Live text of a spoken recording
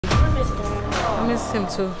I miss him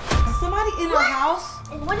too. Is somebody in our house?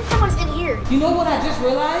 And what if someone's in here? You know what I just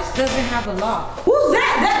realized? Doesn't have a lock. Who's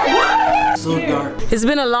that? What? So dark. It's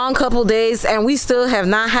been a long couple days and we still have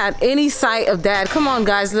not had any sight of Dad. Come on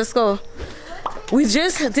guys, let's go. We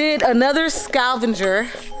just did another scavenger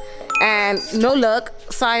and no luck.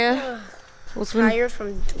 Saya, what's Tired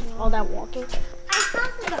from all that walking.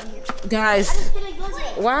 Guys,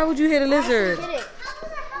 why would you hit a lizard?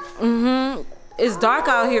 It's dark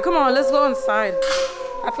out here. Come on, let's go inside.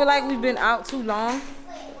 I feel like we've been out too long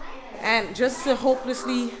and just to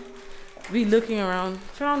hopelessly be looking around.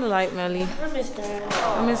 Turn on the light, Melly. I miss Dad.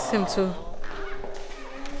 I miss him too.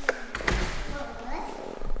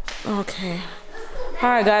 Okay. All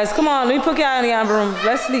right, guys, come on. Let me put you out in the other room.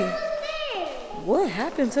 Let's leave. What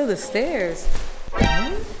happened to the stairs? What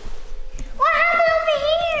happened over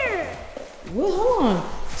here? What? Hold on.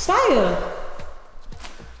 Saya.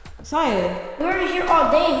 We were here all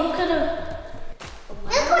day. Who could have?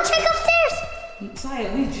 Let's go check upstairs. Saya,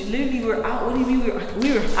 we literally were out. What do you mean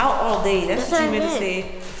we were out all day? That's what you meant to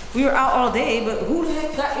say. We were out all day, but who the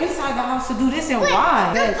heck got inside the house to do this and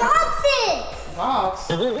why? The boxes. Box?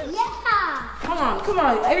 Yeah. Come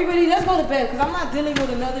on, everybody, let's go to bed because I'm not dealing with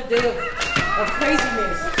another day of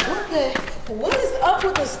craziness. What is up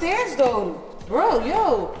with the stairs though? Bro,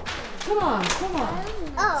 yo, come on.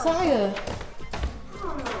 Oh. Saya,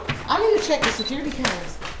 I need to check the security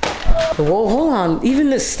cameras. Whoa, hold on, even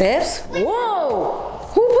the steps? Whoa,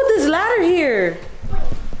 who put this ladder here?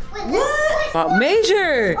 What?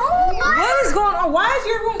 Major, what is going on? Why is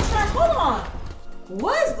your room trapped? Hold on.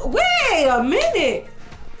 Wait a minute.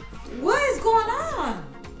 What is going on?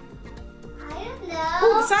 I don't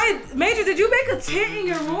know. Saya, Major, did you make a tent in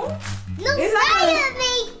your room? No, Saya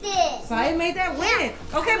made this. Saya made that when?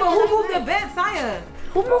 Okay, but who moved the bed, Saya?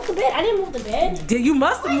 Who moved the bed? I didn't move the bed. You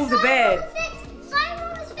must have moved the bed. Saya's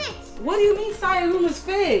room is fixed. What do you mean Saya's room is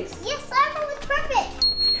fixed? Yes, Saya's room is perfect.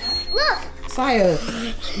 Look. Saya,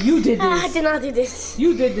 you did this. I did not do this.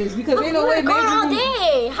 You did this because ain't no way Major all room.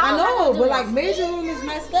 day. I know, but like Major room is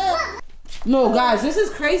messed up. No, guys, this is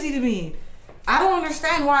crazy to me. I don't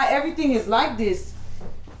understand why everything is like this.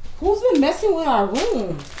 Who's been messing with our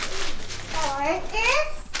room?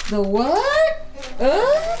 The what?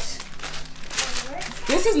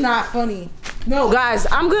 This is not funny. No, guys,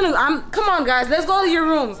 come on, guys, let's go to your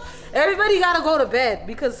rooms. Everybody gotta go to bed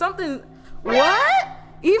because something, what?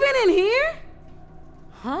 Even in here?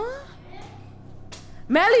 Huh?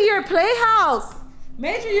 Melly, your playhouse.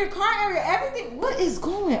 Major, your car area, everything. What is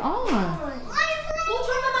going on? Who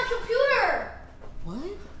turned on my computer?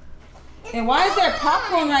 What? And why is there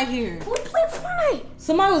popcorn right here? Who played Fortnite?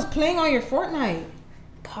 Somebody was playing on your Fortnite.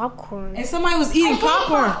 Popcorn. And somebody was eating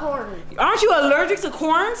popcorn. Aren't you allergic to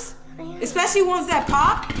corns? Especially ones that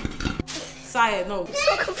pop? Saya, no. I'm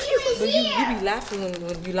so confused. But you be laughing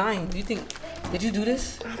when you lying. Do you think, did you do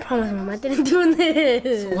this? I promise, Mom, I didn't do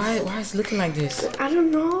this. So why is it looking like this? I don't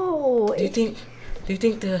know. Do you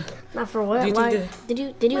think the... Not for what? Why?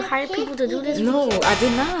 Did you hire people to do this? No, I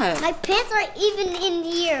did not. My pants are even in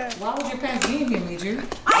here. Why would your pants be in here, Major?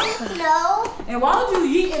 I don't know. And why would you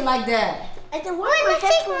eat it like that? And then let's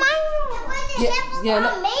take my room. Yeah,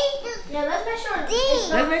 let's make sure.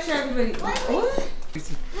 Let's make sure everybody... What?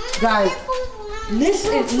 Guys,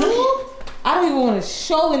 listen, look. I don't even want to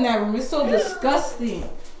show in that room. It's so disgusting.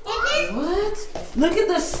 What? Look at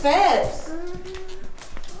the steps.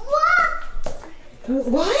 What?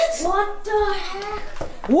 What the heck?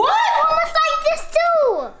 What? Almost like this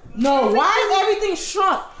too. No, why is everything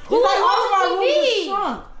shrunk? It's like all of our rooms are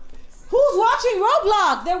shrunk. Who's watching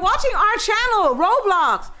Roblox? They're watching our channel,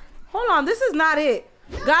 Roblox. Hold on, this is not it.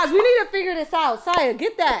 Guys, we need to figure this out. Saya,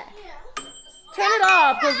 get that. Turn it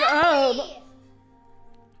off, because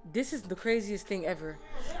this is the craziest thing ever.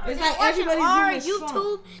 It's like everybody's our room is YouTube.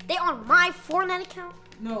 shrunk. They on my Fortnite account.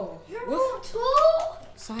 No. Your room too?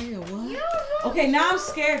 Saya, what? Okay, now I'm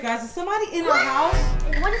scared, guys. Is somebody in our house?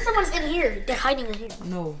 And what if someone's in here? They're hiding in here.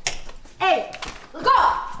 No. Hey, let's go.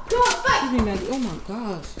 Come on, fight. Excuse me, Maggie. Oh my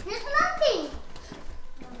gosh. There's nothing.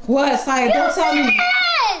 What, Saya? Don't tell me.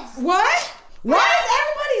 Yes. What? Why is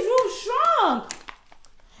everybody's room shrunk?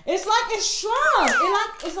 It's like it's shrunk.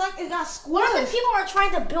 It's like it got squished. What if the people are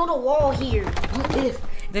trying to build a wall here? What if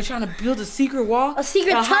they're trying to build a secret wall? A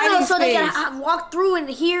secret tunnel so they space. can walk through and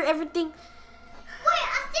hear everything. Wait,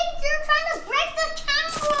 I think they're trying to break the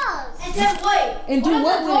cameras. And then wait. And do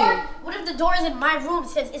what with it? What if the door is in my room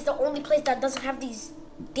since it's the only place that doesn't have these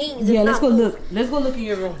things? Yeah, let's go look. Let's go look in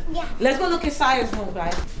your room. Yeah. Let's go look in Saya's room,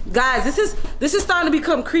 guys. Guys, this is starting to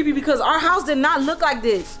become creepy because our house did not look like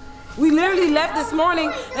this. We literally left this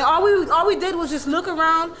morning, and all we did was just look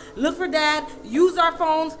around, look for Dad, use our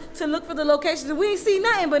phones to look for the locations, and we ain't see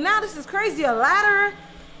nothing. But now this is crazy, a ladder,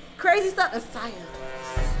 crazy stuff. And Saya,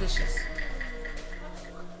 suspicious.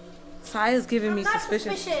 Saya's giving me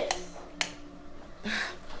suspicious.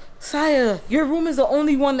 Saya, your room is the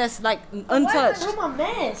only one that's like untouched. Why is my room a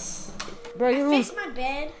mess? Bro, your room. I fixed my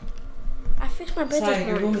bed. I fixed my bed this morning.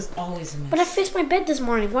 Your room is always a mess. But I fixed my bed this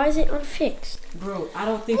morning. Why is it unfixed? Bro, I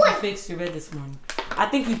don't think you fixed your bed this morning. I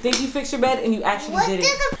think you fixed your bed and you actually did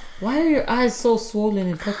it. Why are your eyes so swollen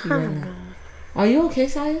and puffy right now? Are you okay,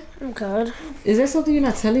 Saya? I'm good. Is there something you're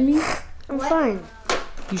not telling me? I'm fine.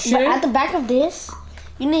 You sure? But at the back of this,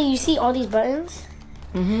 you see all these buttons?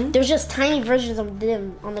 Mm-hmm. There's just tiny versions of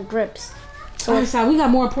them on the grips. So alright, Saya, we got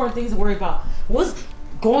more important things to worry about. What's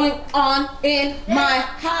going on in my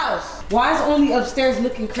house? Why is only upstairs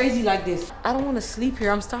looking crazy like this? I don't want to sleep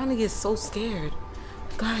here. I'm starting to get so scared.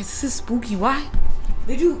 Guys, this is spooky. Why?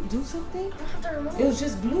 Did you do something? It was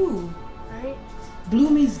just blue. Right? Blue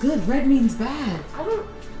means good. Red means bad. I don't.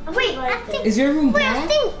 Wait, I think. Is your room bad? I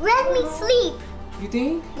think red means sleep. You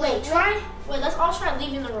think? Wait, let's all try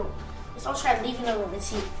leaving the room. Let's all try leaving the room and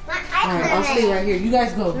see. Alright, I'll stay right here. You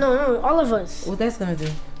guys go. No, all of us. What that's gonna do?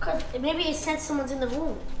 Cause maybe it says someone's in the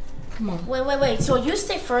room. Come on. Wait. So you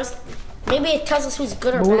stay first. Maybe it tells us who's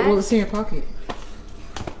good or But bad. what's in your pocket?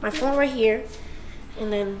 My phone right here,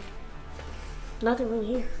 and then nothing really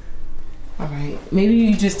here. Alright, maybe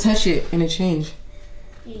you just touch it and it changed.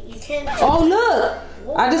 You can't. Oh look!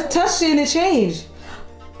 Whoa. I just touched it and it changed.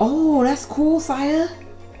 Oh, that's cool, Saya.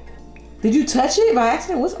 Did you touch it by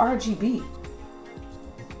accident? What's RGB?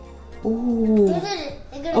 Ooh.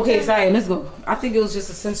 Okay, Saya, let's go. I think it was just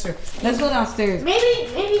a sensor. Let's go downstairs. Maybe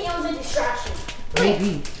it was a distraction.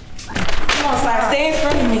 Maybe. Come on, Saya, stay in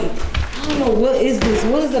front of me. I don't know, what is this?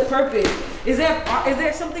 What is the purpose? Is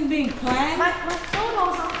there something being planned? My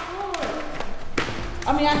photo's on the floor.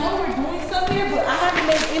 I mean, I know we're doing stuff here, but I haven't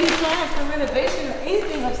made any plans for renovation or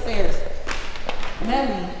anything upstairs.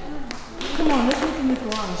 Melly, come on, let's look in the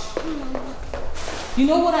garage. You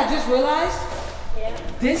know what I just realized? Yeah.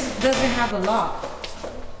 This doesn't have a lock.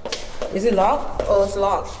 Is it locked? Oh, it's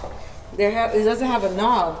locked. It doesn't have a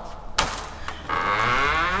knob.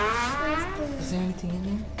 Is there anything in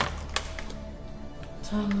there?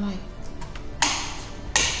 Turn the light.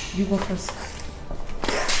 You go first.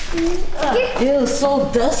 Ew, so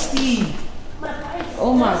dusty.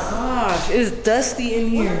 Oh my gosh, it's dusty in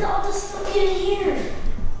here. What did all this stuff get in here?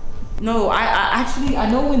 No, I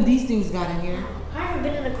know when these things got in here. I haven't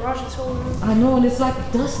been in the garage in so long. I know, and it's like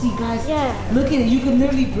dusty, guys. Yeah. Look at it, you can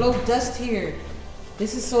literally blow dust here.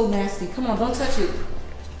 This is so nasty. Come on, don't touch it.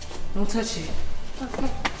 Don't touch it. Okay.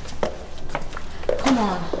 Come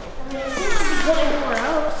on. I mean, it seems to be good everywhere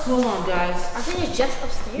else. Hold on, guys. I think it's just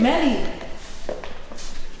upstairs. Melly.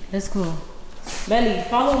 Let's go. Melly,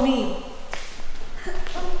 follow me.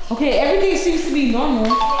 Okay, everything seems to be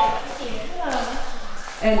normal.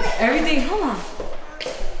 And everything, hold on.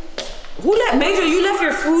 Who left, Major, you left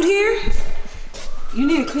your food here? You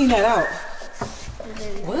need to clean that out.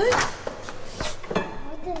 What?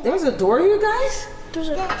 There's a door here, guys?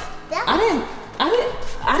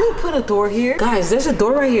 I didn't put a door here. Guys, there's a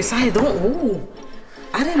door right here. Saya, don't move.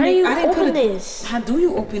 I didn't open this? How do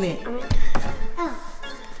you open it?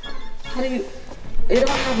 How do you? It don't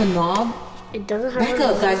have a knob. It doesn't have Back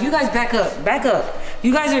up, guys. You guys back up. Back up.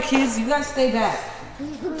 You guys are kids. You guys stay back.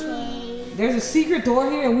 Okay. There's a secret door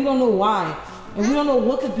here and we don't know why. And we don't know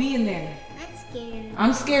what could be in there. I'm scared.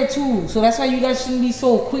 I'm scared too. So that's why you guys shouldn't be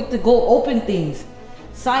so quick to go open things.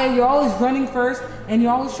 Saya, you're always running first and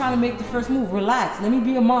you're always trying to make the first move. Relax. Let me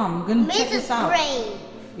be a mom. I'm gonna check this out. Brave.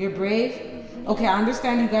 You're brave? Okay, I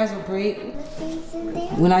understand you guys are brave. Nothing's in there.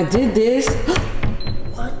 When I did this,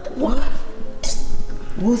 What? what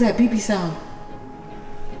was that beepy sound?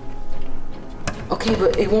 Okay,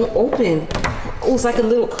 but it won't open. Oh, it's like a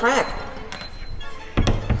little crack.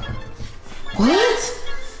 What?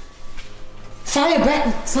 Saya,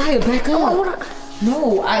 back up.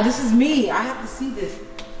 No, this is me. I have to see this.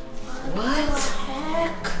 What? The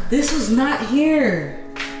heck? This was not here.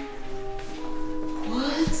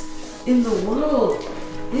 What in the world?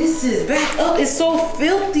 This is back up. It's so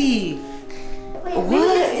filthy. Wait,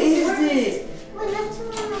 What is this?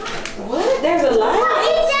 What? There's a light?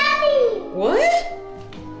 Hey, Daddy! What?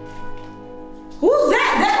 Who's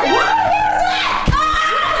that?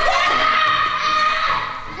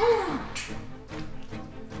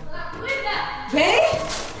 What is that?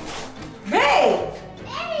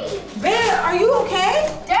 Babe, are you okay?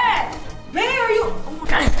 Dad! Babe, are you? Oh my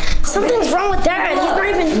God. Something's wrong with Dad. He's not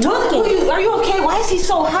even talking. Are you okay? Why is he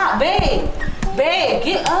so hot, babe? Babe,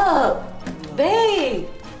 get up. Babe.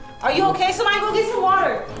 Are you okay? Somebody go get some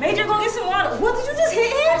water. Major, go get some water. What, did you just hit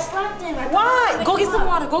him? I slapped him. Why? Go get some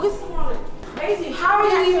water. Go get some water. Maisie, how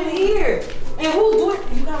are you even here? And who's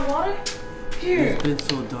doing? You got water? Here. It's been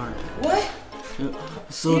so dark. What?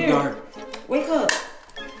 So Here. dark. Wake up.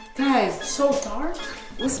 Guys, So dark?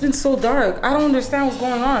 it's been so dark. I don't understand what's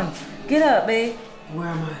going on. Get up, babe. Where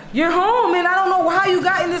am I? You're home, and I don't know how you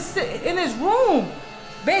got in this room.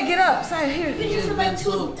 Babe, get up. Sorry, here. Been here for like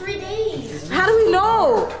 3 days. How do we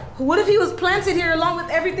know? What if he was planted here along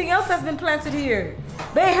with everything else that's been planted here?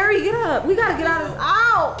 Babe, hurry, get up. We gotta get out of this.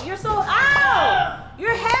 Ow! You're so ow!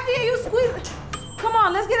 You're heavy and you squeeze. Come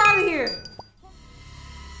on, let's get out of here.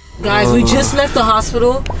 Guys, we just left the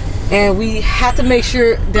hospital and we had to make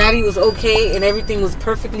sure Daddy was okay and everything was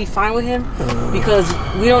perfectly fine with him because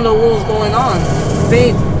we don't know what was going on.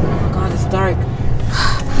 Babe, oh my God, it's dark.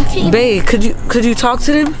 Babe, could you talk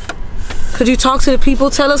to them? Could you talk to the people?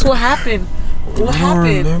 Tell us what happened. What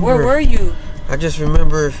happened? Remember. Where were you? I just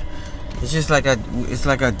remember it's just like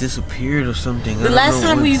I disappeared or something. The last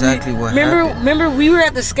time we exactly what happened. remember we were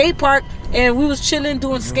at the skate park and we was chilling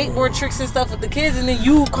doing skateboard tricks and stuff with the kids, and then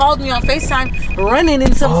you called me on FaceTime running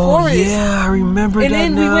in some forest. Yeah, I remember And that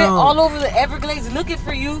then now. we went all over the Everglades looking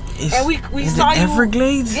for you, and we is saw it you.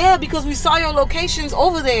 Everglades? Yeah, because we saw your locations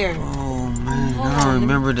over there. Oh man, I don't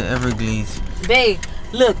remember the Everglades. Babe,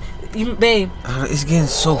 look, babe. It's getting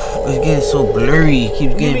so blurry. It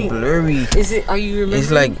keeps getting mean- blurry. Is it? Are you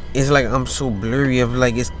remembering? It's like I'm so blurry. I'm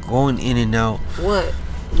like it's going in and out. What?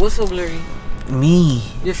 What's so blurry? Me,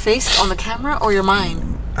 Your face on the camera or your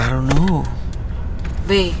mind? I don't know.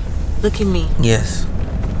 Babe, look at me. Yes.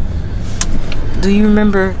 Do you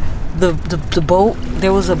remember the boat?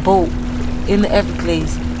 There was a boat in the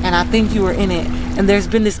Everglades, and I think you were in it. And there's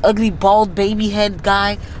been this ugly bald baby head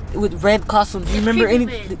guy with red costume. Do you remember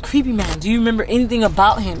the creepy man? Do you remember anything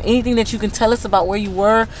about him? Anything that you can tell us about where you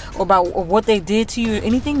were or what they did to you?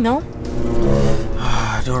 Anything? No.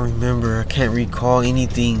 I don't remember. I can't recall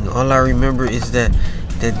anything. All I remember is that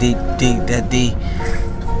they That day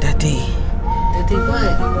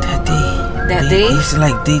what? That day? It's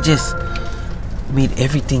like they just made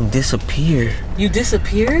everything disappear. You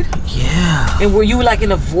disappeared? Yeah. And were you like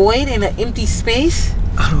in a void, in an empty space?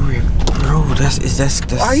 I don't remember, bro. That's.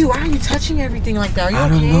 Why are you touching everything like that? Are you I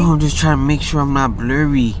okay? don't know. I'm just trying to make sure I'm not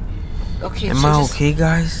blurry. Okay. Am so I just okay,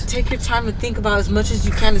 guys? take your time and think about as much as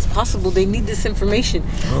you can as possible. They need this information.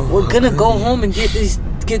 Oh, We're gonna go goodness. home and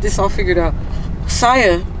get this all figured out.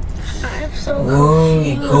 Saya, I'm so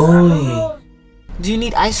Whoa, going. do you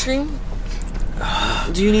need ice cream?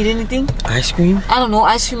 Do you need anything? Ice cream? I don't know.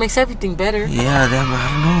 Ice cream makes everything better. Yeah, I don't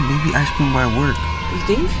know. Maybe ice cream might work. You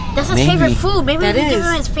think? That's his Maybe. favorite food. Maybe That if you give is.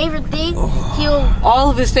 him his favorite thing, Oh. he'll. All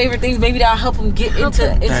of his favorite things. Maybe that'll help him get into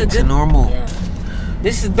Back to good. normal. Yeah.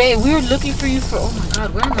 This is babe. We were looking for you for. Oh my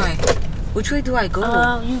God, where am I? Which way do I go?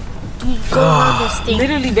 You go around this thing.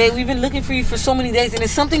 Literally, babe. We've been looking for you for so many days, and if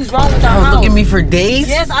something's wrong with our Y'all house. looking at me for days?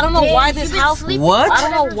 Yes, I don't know why Days. this You've been house. sleeping What? I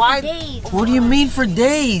don't know for why- days. What do you mean for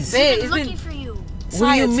days? Babe, Been it's looking been. for you. What do you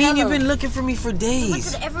Saya, mean tell you've her. been looking for me for We went to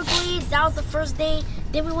days? the Everglades. That was the first day.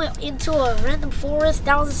 Then we went into a random forest.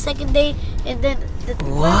 That was the second day. And then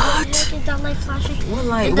What? Is that light flashing? What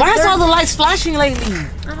light? And the Why is third all the day- lights flashing lately?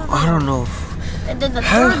 I don't know. And then the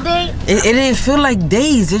Huh? third day, It didn't feel like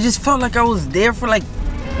days. It just felt like I was there for like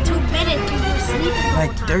 2 minutes. Because we were sleeping the whole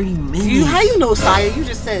like time. 30 minutes. How you know, Saya? You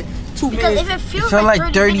just said 2 Because minutes. if it feels felt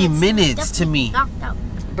like 30 minutes, minutes to me. Knocked out.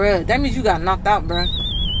 Bruh, that means you got knocked out, bruh.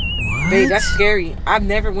 What? Babe, that's scary. I've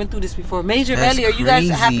never went through this before. Major That's Belly, are you guys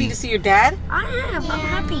crazy. happy to see your dad? I am. I'm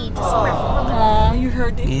happy to see my father. Aw, you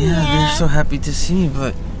heard it. Yeah, they're so happy to see me,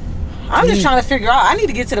 but I'm just Three- trying to figure out. I need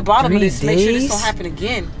to get to the bottom of 3 this. Make sure this days? don't happen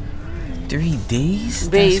again. 3 days?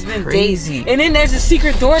 Babe, it's That's been crazy. days. And then there's a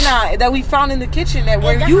secret door now that we found in the kitchen that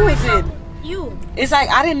where And that's you where we was in. found You. It's like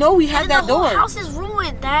I didn't know we had And that the whole door. house is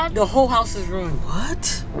ruined, Dad. The whole house is ruined. What?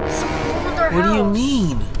 Someone ruined our What do you house.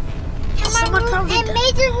 mean? Someone probably And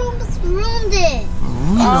Major Room was wounded.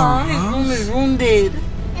 Ruin Oh, our his room house? is wounded.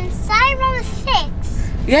 And Side Room is 6.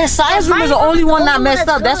 Yeah, Saya's Yeah, room is the my room only is the one not only one messed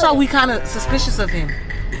that's up. That's why good. we kind of suspicious of him.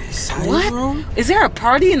 Size What? room? Is there a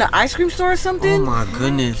party in the ice cream store or Oh something? my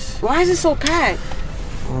goodness. Why is it so packed?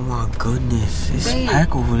 Oh my goodness. It's Babe.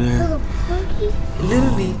 packed over there. Little piggy.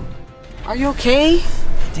 Literally. Are you okay?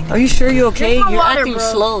 Are you sure you're okay? Drink my You're water, acting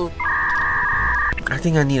bro. slow. I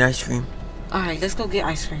think I need ice cream. Alright, let's go get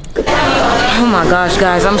ice cream. Oh my gosh,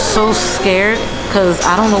 guys, I'm so scared because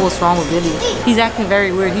I don't know what's wrong with Billy. He's acting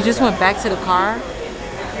very weird. He just went back to the car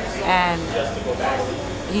and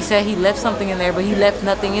he said he left something in there, but he left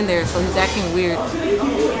nothing in there, so he's acting weird.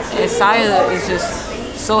 And Saya is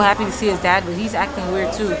just so happy to see his dad, but he's acting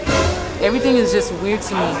weird too. Everything is just weird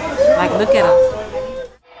to me. Like, look at him.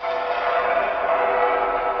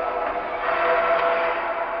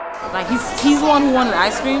 Like, he's the one who wanted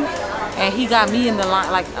ice cream, and he got me in the line.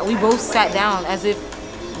 Like, we both sat down as if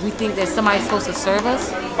we think that somebody's supposed to serve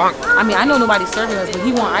us. I mean, I know nobody's serving us, but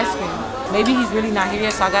he want ice cream. Maybe he's really not here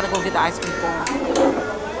yet, so I gotta go get the ice cream for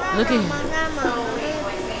him. Look at him.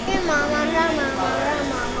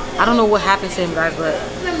 I don't know what happened to him, guys, but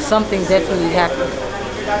something definitely happened.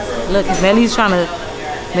 Look, Melly's trying to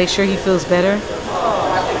make sure he feels better.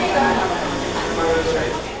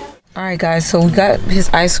 All right, guys, so we got his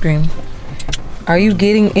ice cream. Are you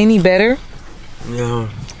getting any better? Yeah,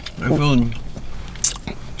 I feel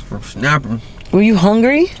snapping. Were you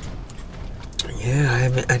hungry? Yeah,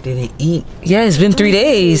 I didn't eat. Yeah, it's been 3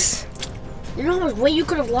 days. You know how much weight you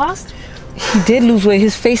could have lost? He did lose weight.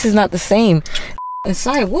 His face is not the same. And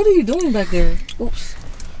Sai, what are you doing back there? Oops.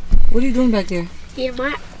 What are you doing back there? Eating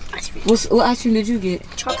my ice cream. What ice cream did you get?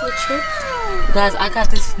 Chocolate chip. Guys, I got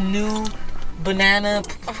this new banana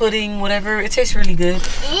pudding, whatever. It tastes really good.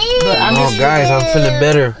 But guys, I'm feeling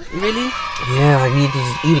better. Really? Yeah, I need to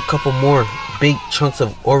just eat a couple more big chunks of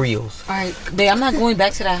Oreos. Alright, babe, I'm not going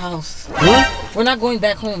back to that house. What? We're not going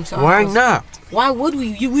back home. To our Why house. not? Why would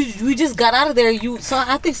we? We just got out of there. So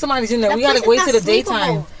I think somebody's in there. We gotta wait till the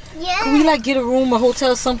daytime. Yeah. Can we like get a room, a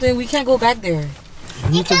hotel, something? We can't go back there. I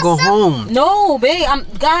need to go home. No, babe.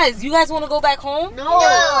 Guys, you guys want to go back home?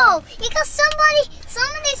 No, because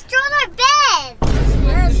somebody's thrown our bed.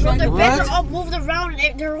 Yes, bro, their What? beds are all moved around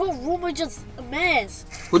and their whole room is just a mess.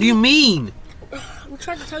 What do you mean? We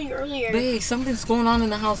tried to tell you earlier. Babe, something's going on in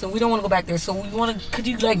the house and we don't want to go back there. So we want to. Could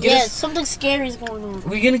you like get Yes, us? something scary is going on.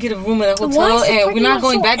 We're gonna get a room at a Why hotel is the and we're parking not lot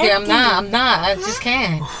going so back there. empty? I'm not. I just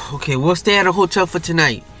can't. Okay, we'll stay at a hotel for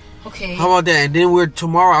tonight. Okay. How about that? And then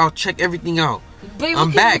tomorrow I'll check everything out. Babe,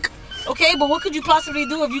 I'm back. Okay, but what could you possibly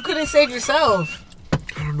do if you couldn't save yourself?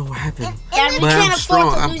 I don't know what happened. Dad, we But can't I'm strong.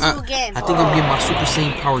 afford to lose you again. I think I'm getting my Super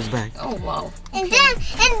Saiyan powers back. Oh wow. And Daddy,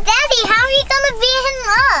 how are you gonna be in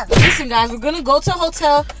love? Listen, guys, we're gonna go to a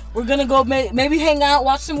hotel. We're gonna go maybe hang out,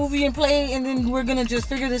 watch the movie, and play, and then we're gonna just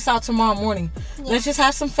figure this out tomorrow morning. Yeah. Let's just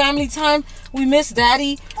have some family time. We miss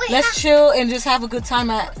Daddy. Let's chill and just have a good time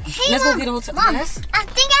let's Mom, go get a hotel. Mom, Yes? I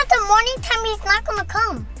think at the morning time he's not gonna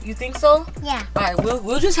come. You think so? Yeah. All right,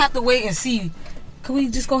 we'll just have to wait and see. Can we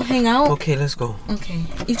just go hang out? Okay, let's go. Okay.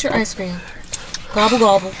 Eat your ice cream. Gobble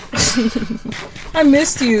gobble. I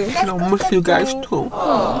missed you. I miss you guys too.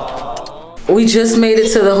 We just made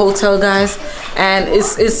it to the hotel, guys, and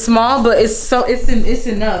it's small, but it's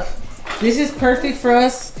enough. This is perfect for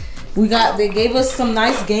us. They gave us some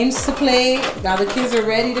nice games to play. Now the kids are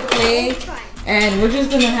ready to play, and we're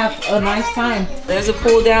just gonna have a nice time. There's a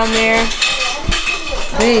pool down there.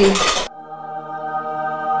 Hey.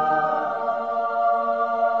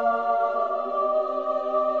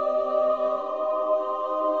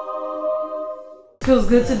 Feels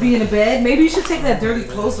good to be in a bed. Maybe you should take that dirty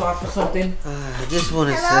clothes off or something. I just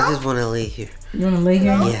wanna lay here. You wanna lay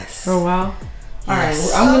here? Yes. For a while? Alright,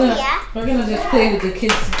 Yes. we're gonna just play with the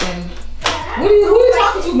kids and who are you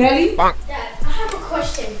talking to, Melly? Dad, I have a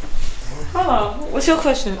question. Hello. What's your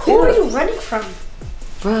question? Who are you running from?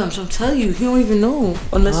 Bro, I'm telling you, he don't even know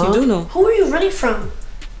unless you do know. Who are you running from?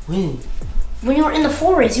 When? When you were in the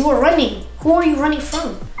forest, you were running. Who are you running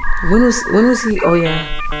from? When was he? Oh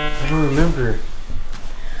yeah. I don't remember.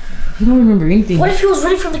 He don't remember anything. What if he was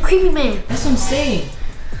running from the creepy man? That's what I'm saying.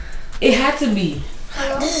 It had to be.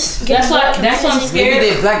 This is That's why I'm scared.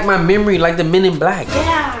 Maybe they blacked my memory like the Men in Black.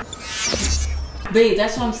 Yeah. Babe,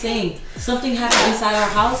 that's what I'm saying. Something happened inside our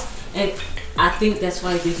house, and I think that's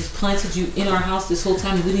why they just planted you in our house this whole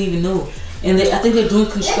time. We didn't even know. And I think they're doing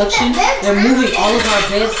construction. They're moving all of our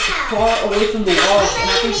beds far away from the walls, and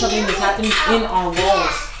I think something is happening in our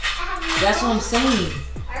walls. That's what I'm saying.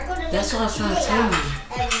 That's what I was trying to tell you.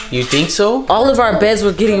 You think so? All of our beds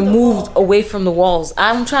were getting moved away from the walls.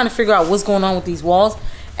 I'm trying to figure out what's going on with these walls.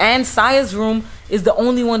 And Saya's room is the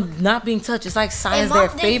only one not being touched. It's like Saya's their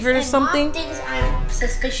favorite or something. Mom thinks I'm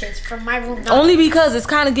suspicious from my room. Only because it's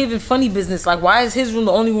kind of giving funny business. Like, why is his room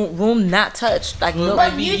the only room not touched? Like, no,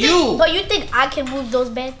 But you think I can move those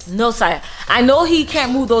beds? No, Saya. I know he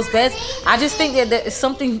can't move those beds. I just think that there's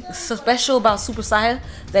something special about Super Saya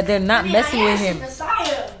that they're not messing with him.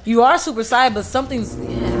 You are Super Saya, but something's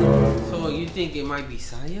So you think it might be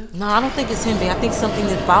Saya? No, I don't think it's him, babe. I think something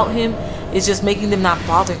about him is just making them not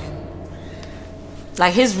bother him.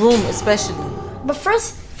 Like his room, especially. But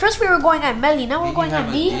first we were going at Melly. Now we're going at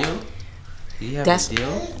me. Do you have That's a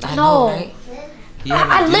deal? I No. know, right? Do you have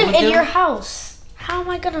a I deal live with in them? your house. How am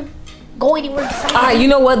I gonna? go anywhere. Alright, you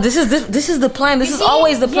know what? This is the plan. This is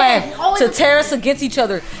always the plan. Yes, always to the tear us against each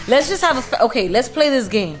other. Let's just have okay, let's play this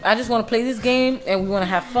game. I just want to play this game and we want to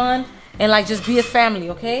have fun and like just be a family,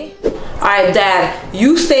 okay? Alright, Dad,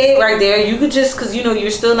 you stay right there. You could just, cause you know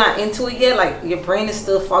you're still not into it yet, like your brain is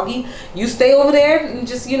still foggy. You stay over there and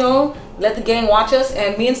just, you know, let the gang watch us.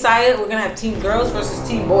 And me and Saya, we're gonna have team girls versus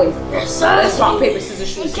team boys. So let's rock, paper, scissors,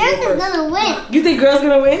 shoot. The girls are gonna win. You think girls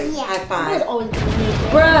gonna win? Yeah. High five. Always gonna win.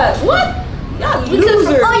 Bruh, what? Y'all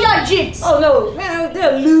losers. Oh, y'all jinx. Oh no, man,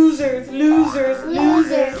 they're losers.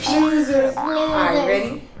 Alright,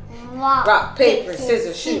 ready? Rock, paper,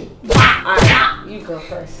 scissors, shoot. Alright, you go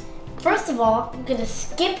first. First of all, I'm gonna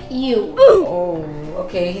skip you. Oh,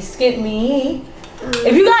 okay, he skipped me.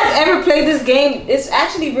 If you guys ever played this game, it's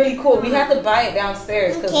actually really cool. We have to buy it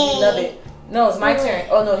downstairs because we love it. No, it's my turn.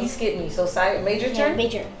 Oh no, he skipped me. So Major turn?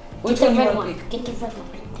 Major. Which one you want to pick? Get the red one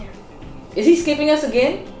right there. Is he skipping us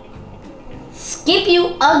again? Skip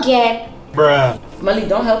you again. Bruh. Molly,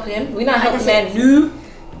 don't help him. We're not helping that noob.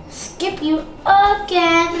 Skip you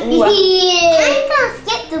again. Ooh, I'm gonna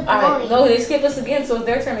skip the Alright, boys. no, they skip us again, so it's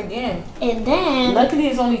their turn again. And then Luckily,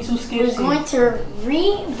 it's only 2 we're skips. going to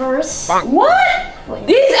reverse. What?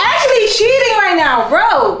 He's actually cheating right now,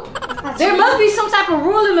 bro. There must be some type of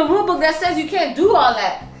rule in the rule book that says you can't do all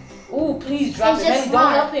that. Ooh, please drop It's it. just Don't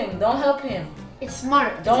smart. help him. Don't help him. It's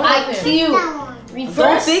smart. Don't It's help him. IQ. Don't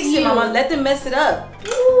Reverse fix you. it, mama. Let them mess it up.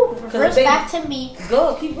 Ooh, reverse they- back to me.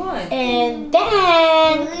 Go, keep going. And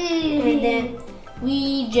then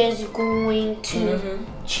we just going to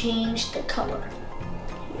change the color.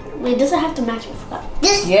 Wait, does it have to match? I forgot.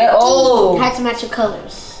 This Yeah, oh. It has to match your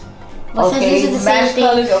colors. But Okay, since this is the same match thing,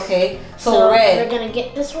 colors, okay. So we're red. gonna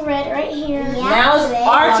get this red right here. Yeah. Now it's red.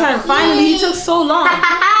 our turn. Finally, he took so long.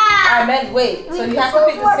 I meant wait. So you have to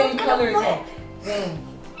pick the same colors. Then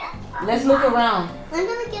let's look around. I'm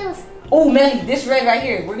gonna get us. Oh, Melly, this red right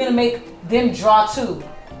here. We're gonna make them draw 2.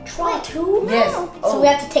 Try 2? Yes. So Oh. we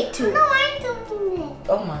have to take 2. No, I'm doing it.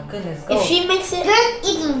 Oh my goodness. Go. If she makes it, Girls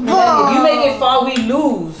eating Melly, balls. if you make it fall, we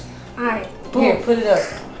lose. alright. Here, put it up.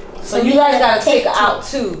 So you we guys gotta gotta take take out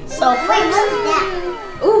 2. So first,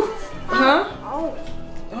 Ooh. Huh?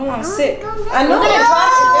 Hold on, sit. I know. we're gonna draw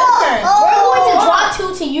 2. Your turn. We're going to draw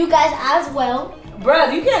 2 to you guys as well.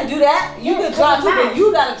 Bruh, you can't do that. You Yes, can draw 2, because but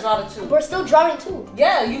you gotta draw the 2. We're still drawing 2.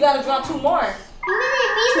 Yeah, you gotta draw 2 more. You really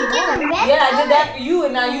need to get a red Yeah, I did color. that for you,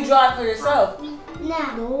 and now you draw it for yourself. No.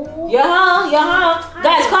 No. Yeah.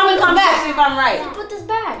 Guys, comment in the comment section if I'm right. Put this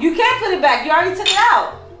back. You can't put it back. You already took it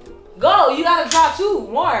out. Go. You gotta draw 2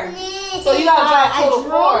 more. So you gotta draw a total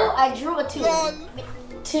 4. I drew a 2.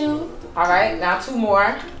 2. All right, now 2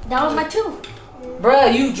 more. That was my 2.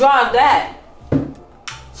 Bruh, you draw that.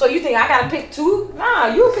 So you think I gotta pick 2? Nah,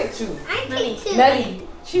 you pick 2. I picked 2. Melly,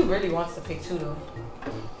 she really wants to pick 2 though.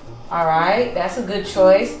 All right, that's a good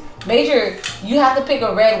choice. Major, you have to pick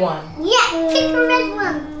a red one. Yeah, pick a red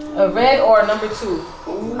one. A red or a number 2.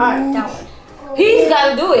 Alright, that one. He's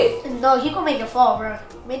gotta do it. No, he gonna make it fall, bro.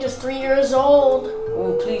 Major's 3 years old.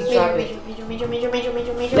 Oh, please drop Major, it. major. Let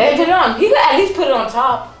him put it on. He could at least put it on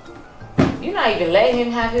top. You're not even letting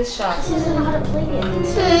him have his shot. He doesn't know how to play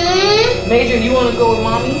it. Major, you want to go with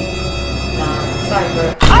mommy? Nah, sorry,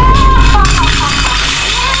 bro.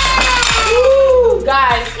 Woo,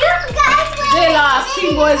 guys, they lost.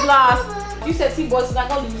 Team boys lost. You said team boys is not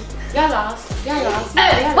gonna lose. Y'all lost. Y'all lost.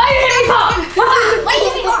 Hey, why you hit me call? Why you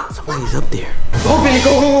hit me off? Somebody's up there. Go, Billy,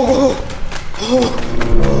 go.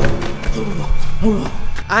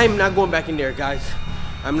 I'm not going back in there, guys.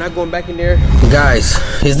 I'm not going back in there. Guys,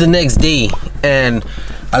 it's the next day, and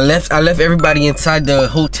I left everybody inside the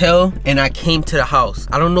hotel, and I came to the house.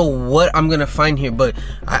 I don't know what I'm gonna find here, but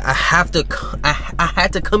I had to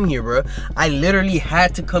come here, bro. I literally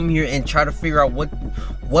had to come here and try to figure out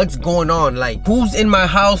what's going on, like who's in my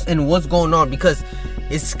house and what's going on, because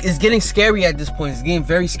it's getting scary at this point. It's getting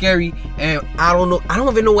very scary, and I don't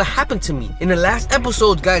even know what happened to me in the last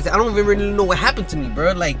episode, guys. I don't even really know what happened to me,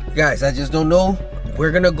 bro. Like, guys, I just don't know.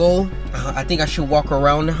 We're gonna go. I think I should walk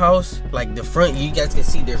around the house, like the front. You guys can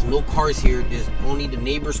see there's no cars here. There's only the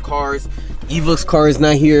neighbors' cars. Eva's car is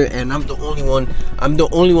not here, and I'm the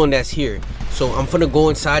only one that's here. So I'm gonna go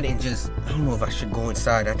inside and just, I don't know if I should go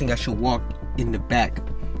inside. I think I should walk in the back.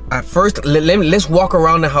 At first, let's walk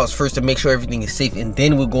around the house first to make sure everything is safe, and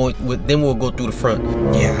then we'll go through the front.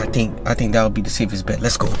 Yeah, I think that would be the safest bet.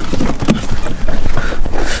 Let's go.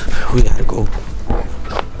 We gotta go.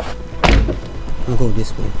 We'll go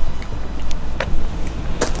this way.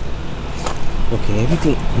 Okay,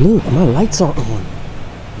 everything. Look, my lights are on.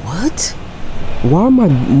 What? Why are my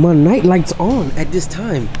night lights on at this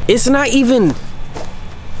time? It's not even.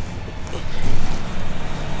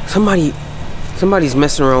 Somebody's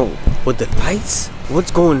messing around with the lights?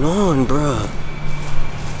 What's going on, bruh?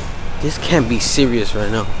 This can't be serious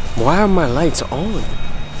right now. Why are my lights on?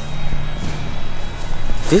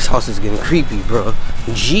 This house is getting creepy, bro.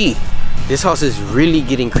 Gee, this house is really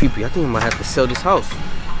getting creepy. I think I might have to sell this house.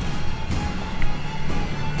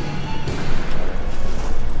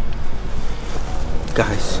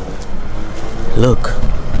 Guys, look.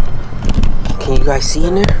 Can you guys see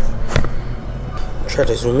in there? Try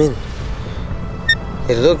to zoom in.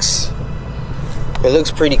 It looks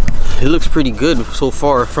pretty good so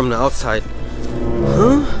far from the outside.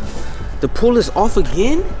 Huh? The pool is off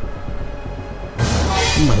again?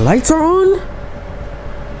 My lights are on?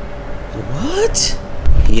 What?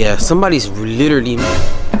 Yeah, somebody's literally...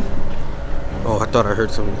 Oh, I thought I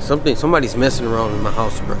heard something. Somebody's messing around in my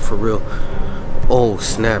house, bro, for real. Oh,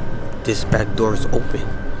 snap. This back door is open.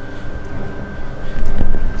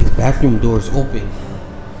 This bathroom door is open.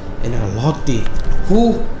 And I locked it.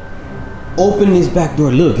 Who opened this back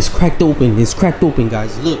door? Look, it's cracked open. It's cracked open,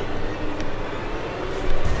 guys. Look.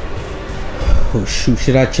 Oh, shoot.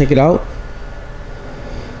 Should I check it out?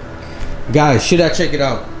 Guys, should I check it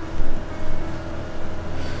out?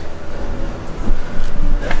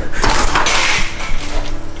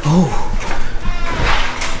 Oh.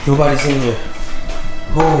 Nobody's in here.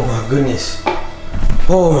 Oh my goodness.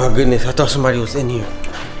 Oh my goodness. I thought somebody was in here.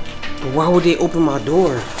 But why would they open my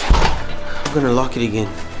door? I'm gonna lock it again.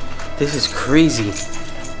 This is crazy.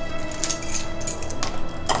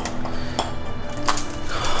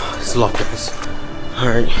 It's locked, guys.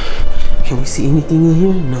 Alright. Can we see anything in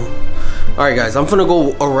here? No. Alright, guys. I'm gonna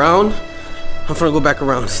go around. I'm gonna go back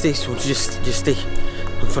around. Stay tuned. Just stay.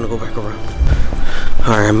 I'm gonna go back around.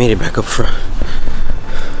 Alright, I made it back up front.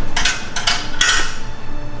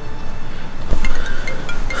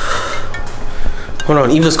 Hold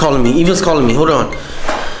on, Eva's calling me. Eva's calling me. Hold on.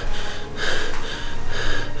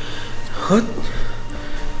 What?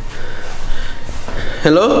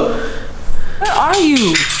 Hello? Where are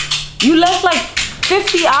you? You left like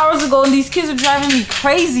 50 hours ago and these kids are driving me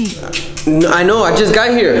crazy. No, I know, I just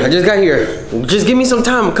got here. Just give me some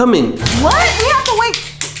time, I'm coming. What? We have to wait.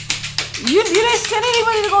 You didn't send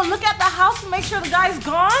anybody to go look at the house and make sure the guy's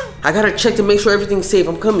gone? I gotta check to make sure everything's safe.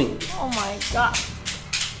 I'm coming. Oh my God.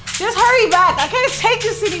 Just hurry back. I can't take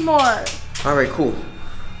this anymore. All right, cool.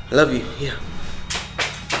 I love you. Yeah.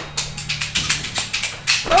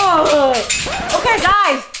 Oh. Okay,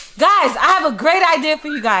 guys, I have a great idea for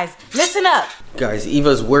you guys. Listen up. Guys,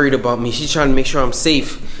 Eva's worried about me. She's trying to make sure I'm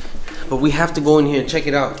safe. But we have to go in here and check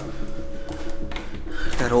it out.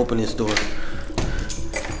 Gotta open this door.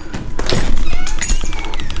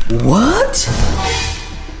 What?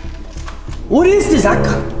 What is this?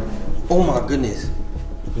 Oh my goodness.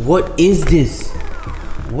 What is this?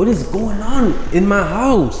 What is going on in my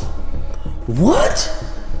house? What?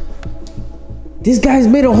 This guy's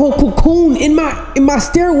made a whole cocoon in my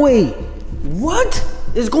stairway. What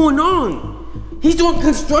is going on? He's doing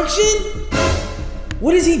construction?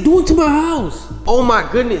 What is he doing to my house? Oh my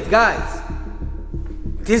goodness, guys.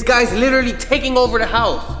 This guy's literally taking over the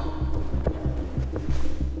house.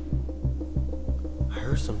 I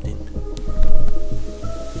heard something.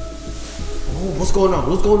 Oh, what's going on?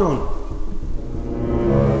 What's going on?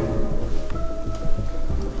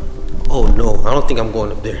 Oh no, I don't think I'm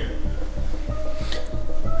going up there.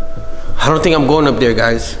 I don't think I'm going up there,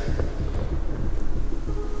 guys.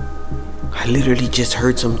 I literally just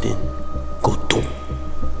heard something go doom.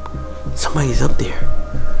 Somebody's up there.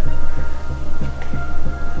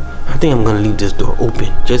 I think I'm gonna leave this door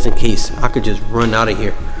open just in case I could just run out of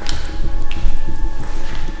here.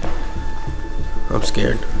 I'm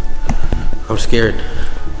scared. I'm scared.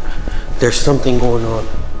 There's something going on.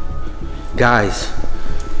 Guys,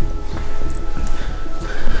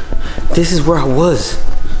 this is where I was.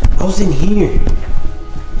 I was in here.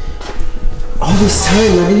 All this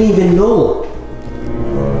time, I didn't even know.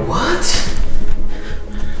 What?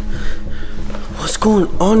 What's going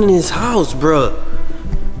on in his house, bruh?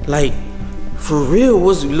 Like, for real,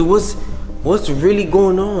 what's really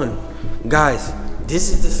going on? Guys,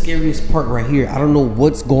 this is the scariest part right here. I don't know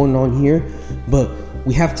what's going on here, but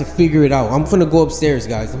we have to figure it out. I'm gonna go upstairs,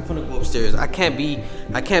 guys. I'm gonna go upstairs. I can't be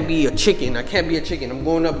a chicken. I can't be a chicken. I'm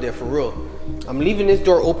going up there for real. I'm leaving this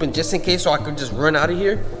door open just in case so I can just run out of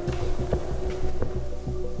here.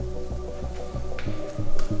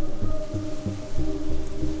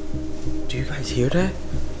 Do you guys hear that?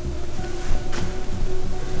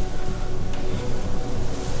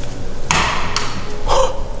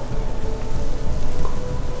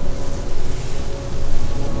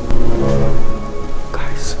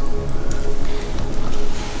 Guys,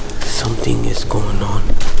 something is going on.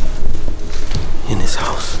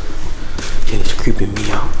 creeping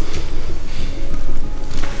me out.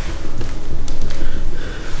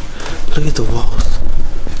 Look at the walls.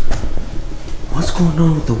 What's going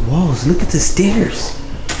on with the walls? Look at the stairs.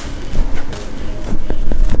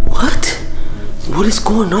 What? What is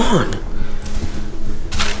going on?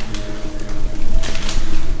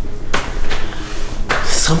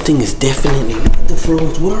 Something is definitely, look at the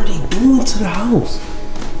floors. What are they doing to the house?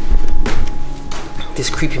 This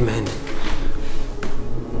creepy man.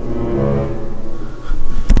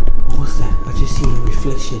 What's that? I just seen a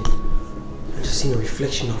reflection. I just seen a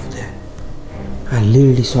reflection off of that. I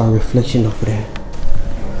literally saw a reflection off of that.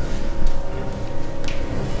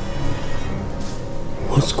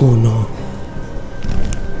 What's going on?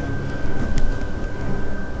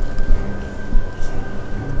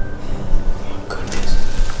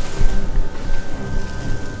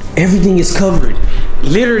 Everything is covered.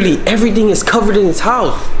 Literally everything is covered in this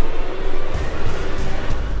house.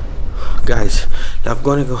 Guys, now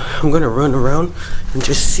I'm gonna run around and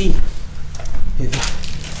just see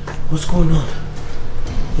what's going on.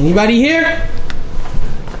 Anybody here?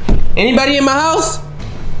 Anybody in my house?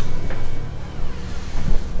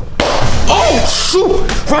 Oh shoot!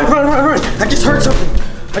 Run! I just heard something.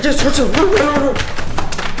 Run.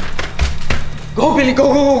 Go, Billy,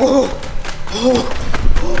 go. Oh.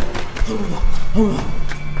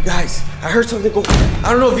 Guys, I heard something go.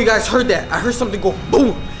 I don't know if you guys heard that. I heard something go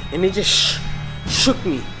boom, and it just shook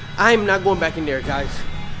me. I am not going back in there, guys.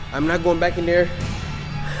 I'm not going back in there.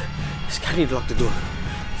 This guy need to lock the door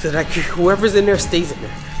so that whoever's in there stays in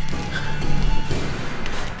there.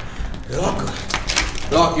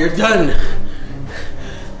 Lock, you're done.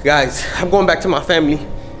 Guys, I'm going back to my family.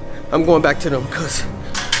 I'm going back to them because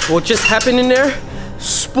what just happened in there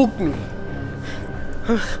spooked me.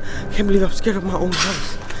 I can't believe I'm scared of my own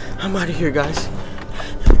house. I'm out of here, guys.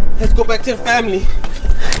 Let's go back to the family.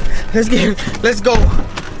 Let's go.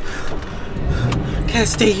 Can't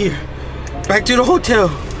stay here. Back to the hotel.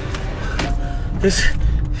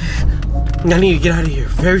 I need to get out of here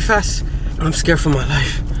very fast. I'm scared for my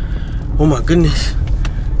life. Oh my goodness.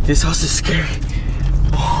 This house is scary.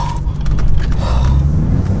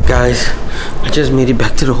 Guys, I just made it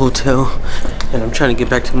back to the hotel and I'm trying to get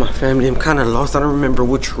back to my family. I'm kind of lost. I don't remember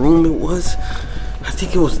which room it was. I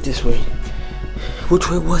think it was this way. Which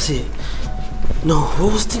way was it? No,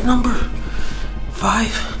 what was the number?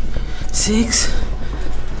 5, 6.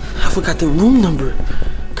 I forgot the room number.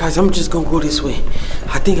 Guys, I'm just gonna go this way.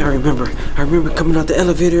 I think I remember. I remember coming out the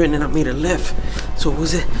elevator and then I made a left. So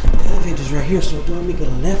was it? The elevator's right here. So do I make a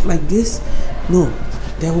left like this? No,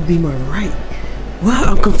 that would be my right. What?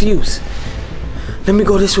 I'm confused. Let me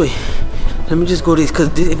go this way. Let me just go this, cause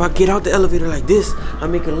if I get out the elevator like this, I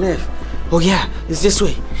make a left. Oh yeah, it's this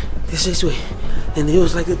way. This way. And it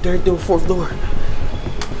was like the 3rd door, 4th door.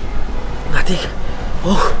 I think.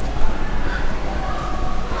 Oh,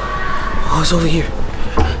 it's over here.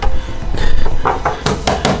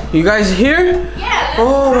 You guys here? Yeah.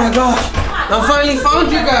 Oh my gosh. I finally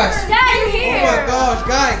found you guys. Dad, you're here. Oh my gosh,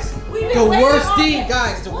 guys. The worst thing,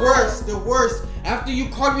 guys. The worst. After you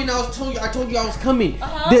called me and I told you I was coming.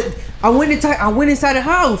 I went inside the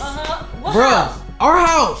house. What Bruh, house? our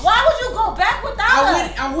house. Why would you go back without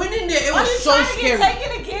us? I went in there. It was Are so you scary. trying to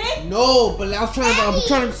get taken again? No, but I was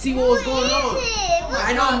trying to see what was going on.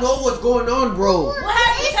 I don't know what's going on, bro. What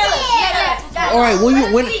happened? Tell us. All right,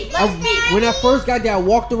 when I first got there, I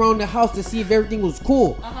walked around the house to see if everything was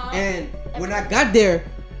cool. And when I got there,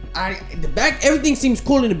 everything seems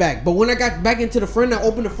cool in the back. But when I got back into the front, I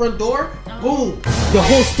opened the front door. Boom! The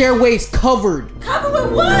whole stairway is covered. Covered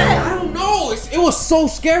with what? I don't know. It was so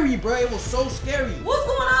scary, bro. It was so scary. What's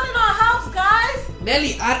going on in our house, guys?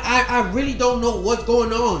 Nelly, I really don't know what's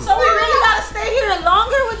going on. So we really gotta stay here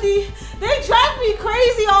longer with they drive me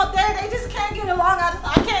crazy all day. They just can't get along.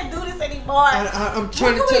 I can't do this anymore. I'm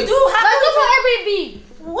trying to what tell can we you. do? Let's go to Airbnb.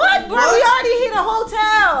 What, bro? We already hit a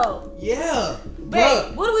hotel. Yeah.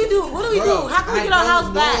 Babe, what do we do? How can we get our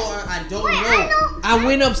house back? I don't know. I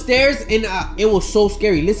went upstairs and it was so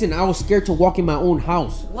scary. Listen, I was scared to walk in my own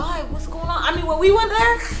house. Why? What's going on? I mean, when we went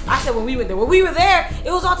there, I said when we went there. When we were there,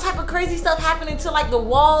 it was all type of crazy stuff happening to like the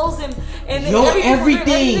walls and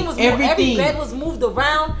everything. Every bed was moved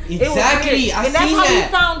around. Exactly. And that's how we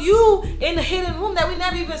found you in the hidden room that we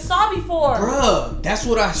never even saw before. Bruh, that's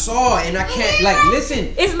what I saw, and I can't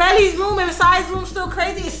listen. Is Melly's room and Sia's room still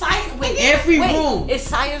crazy? Is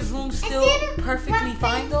Sia's room still perfectly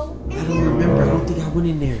fine though? I don't remember. I don't think I went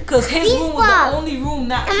in there. Cause his room was the only room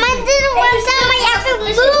not. And mine didn't one time I have to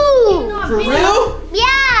move. For real?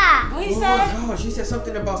 Yeah. What he Oh said? my gosh, she said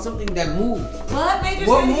something about something that moved. What made you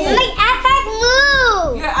What say moved? that? My iPad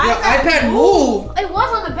moved. Your Your iPad moved. It was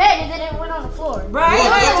on the bed and then it went on the floor. floor. Right?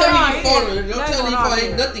 Don't tell me you falling. Don't tell me you falling.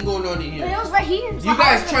 Ain't nothing going on in But here. it was right here. You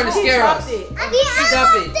guys trying to scare us. I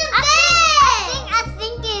Stop it.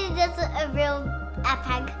 think it's just a real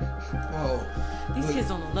attack. Oh. These kids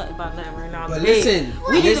don't know nothing about nothing right now. But listen,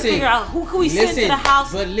 we need to figure out who can we send to the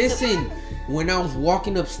house. But listen, when I was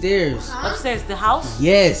walking upstairs, Upstairs, the house?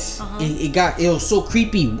 yes, it was so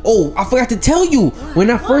creepy. Oh, I forgot to tell you. When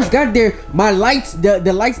I first got there, my lights,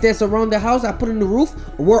 the lights that's around the house I put in the roof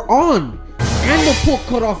were on, and the pole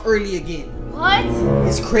cut off early again. What?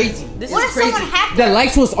 It's crazy. This What is if crazy. someone hacked The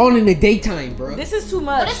lights was on in the daytime, bro. This is too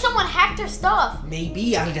much. What if someone hacked their stuff?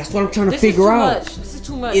 Maybe that's what I'm trying to This figure is too out. much. This is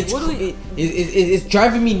too much. It's, What do we? it's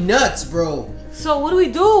driving me nuts, bro. So what do we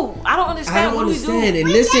do? I don't understand. I don't what understand. do we do? And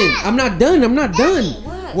listen, I'm not done.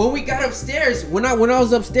 What? When we got upstairs, when I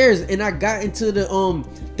was upstairs and I got into the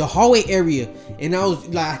hallway area, and I was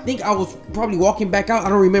like, I think I was probably walking back out. I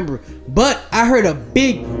don't remember, but I heard a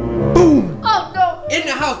big boom Oh no! in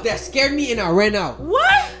the house that scared me, and I ran out.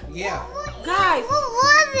 What? Yeah, Guys. What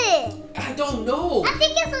was it? I don't know. I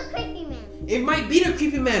think it's a creepy man. It might be the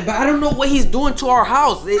creepy man, but I don't know what he's doing to our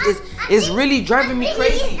house. It's really driving me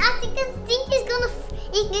crazy. I think he's gonna.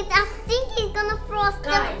 I think he's gonna throw us.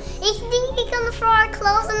 I think he's gonna throw our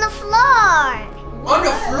clothes on the floor. On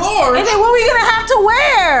the floor. And then what are we gonna have to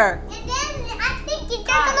wear? And then I think they're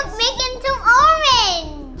gonna make it into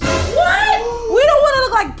orange. What? We don't want to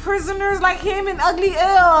look like prisoners like him and ugly.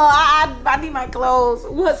 I need my clothes.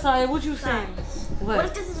 What, son? What you saying? What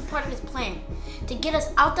if this is a part of his plan? To get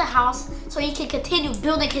us out the house so he can continue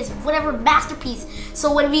building his whatever masterpiece.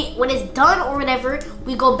 So when it's done or whatever,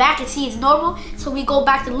 we go back and see it's normal. So we go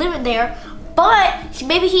back to living there. But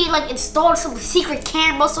maybe he like installed some secret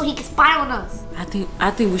camera so he can spy on us.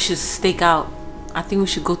 I think we should stake out. I think we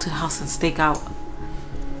should go to the house and stake out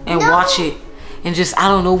and watch it. And just, I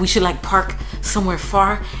don't know, we should like park somewhere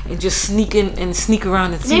far and just sneak in and sneak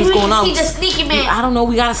around and see Maybe what's going on. See the sneaky man. I don't know,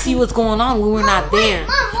 we gotta see what's going on when we're not there.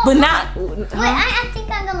 Mom, but not. Wait, I think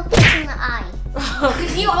I'm gonna punch him in the eye.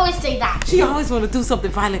 Because you always say that. She always want to do something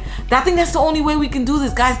violent. I think that's the only way we can do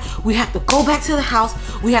this, guys. We have to go back to the house.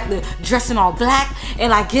 We have to dress in all black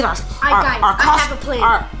and like get our I have a plan.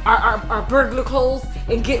 our burglar clothes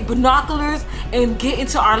and get binoculars and get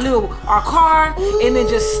into our car and then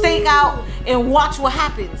just stake out and watch what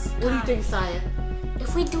happens. What do you think, Saya?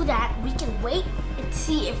 If we do that, we can wait and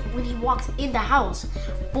see if when he walks in the house,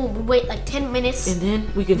 boom, we wait like 10 minutes. And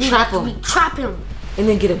then we can trap him. We trap him. And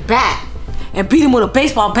then get a bat and beat him with a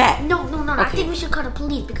baseball bat. No. Okay. I think we should call the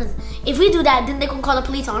police because if we do that, then they gonna call the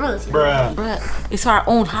police on us. You know? Bruh, it's our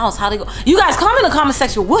own house. How they go? You guys, comment in the comment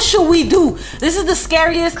section. What should we do? This is the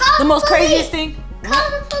scariest, the most craziest thing. Call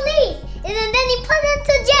the police, and then he put him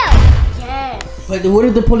to jail. Yeah. But what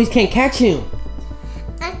if the police can't catch him?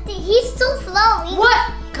 I think he's too slow.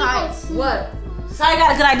 What? Guys. What? Sai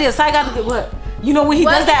got a good idea. Sai got a good what? You know when he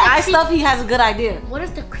does that eye stuff, he has a good idea. What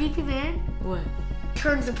if the creepy man What?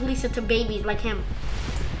 turns the police into babies like him?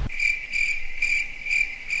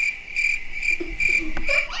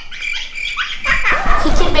 He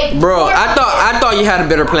can make. Bro, I thought you had a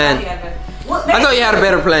better plan. I thought you had a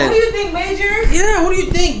better plan. What do you think, Major? Yeah, what do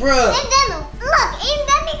you think, bro? And then look, and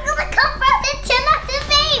then he's gonna come first and turn out the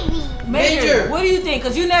baby. Major. What do you think?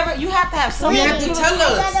 Cause you have to have something. You have to tell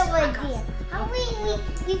us. Another idea. How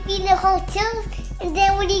we feed the hotel, and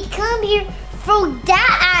then when he come here, throw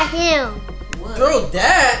that at him. What? Throw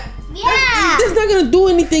that? Yeah. That's not gonna do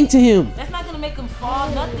anything to him. That's not gonna make him fall.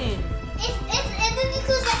 Nothing. And then he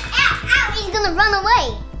goes like, ow, he's gonna run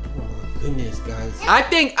away. Goodness, guys. I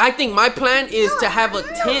think my plan is to have a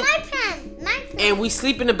tent My plan. and we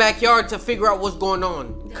sleep in the backyard to figure out what's going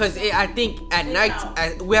on. Cause I think at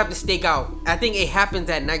night we have to stake out. I think it happens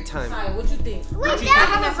at nighttime. Sai, what you think? Wait,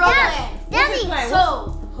 Daddy.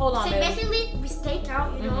 So, Hold on, baby. basically, we stake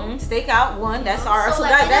out, you know. Stake out one. That's our. So, So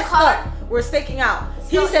like, guys, in that's a car. stuck. We're staking out.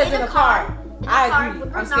 He So, says in a car. I agree.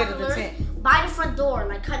 with I'm scared of the binoculars, tent. By the front door,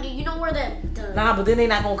 like kind of, you know where the Nah, but then they're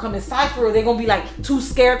not gonna come inside for it. They're gonna be like too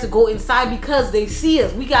scared to go inside because they see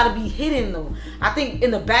us. We gotta be hidden though. I think in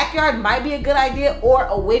the backyard might be a good idea, or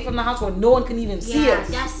away from the house where no one can even see us.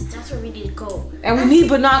 that's where we need to go. And we need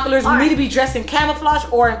binoculars. We Alright. need to be dressed in camouflage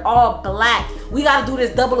or in all black. We gotta do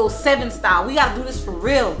this 007 style. We gotta do this for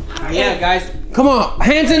real. Yeah, guys. Come on,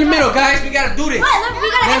 hands in the middle, guys. We gotta do this. What? We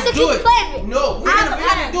gotta Let's execute do the it. plan. No, we have gotta a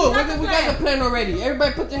plan. do it. We We got got the plan already.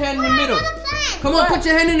 Everybody put your hand in the middle. I got a plan. Come on, put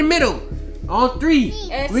your hand in the middle. On 3.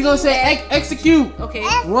 S We're gonna say execute. Okay.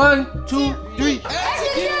 1, 2, 3.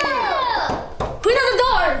 Execute. Put on the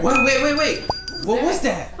door. Wait. What was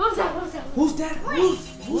that? What's that? Who's that?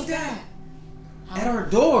 Who's that? At our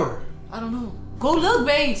door. I don't know. Go look,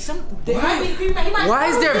 babe. Why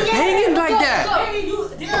is there banging like that? Did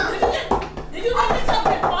you let me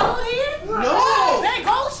something follow here? No. Babe,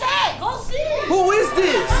 go check. Go see. Who is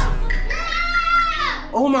this?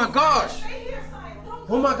 Oh my gosh.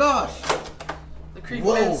 Oh my gosh. The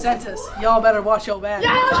creepy man sent us. Y'all better watch your back.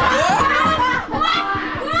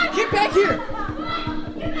 Get back here.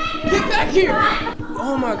 Get back here.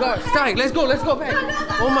 Oh my gosh. Sorry, let's go back.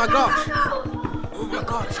 Oh my gosh. Oh my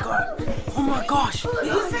gosh, God. Oh my gosh. Did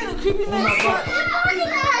you say the creepy man?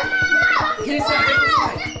 Get inside.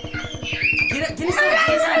 Get inside.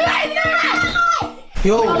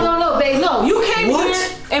 Yo. No, babe, no. You came What?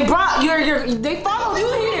 here and brought they followed you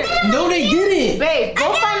here. No, they didn't. Babe,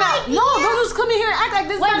 go find out. No, don't just come in here and act like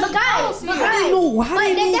this. Wait, but guys,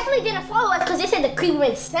 they definitely didn't follow us because they said the creepy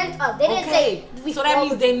man sent us. They didn't say we so that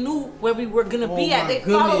means they knew where we were gonna be at. They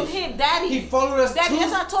followed him, Daddy. He followed us Daddy, too?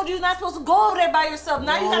 that's why I told you you're not supposed to go over there by yourself.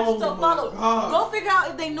 Now you got to still follow. God. Go figure out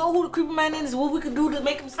if they know who the creepy man is, what we could do to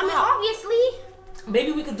make him stop. I mean, obviously.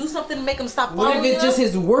 Maybe we could do something to make him stop What following if it's us? just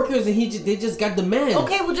his workers and they just got the man?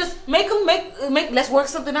 Okay, well just make let's work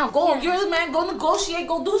something out. Go, you're the man, go negotiate,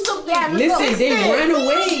 go do something. Yeah, Listen, they ran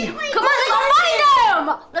away. Come on, let's go find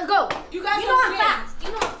them. Let's go. You guys know I'm fast.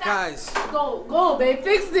 You know I'm fast. Guys. Go, babe.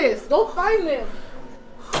 Fix this. Go find them.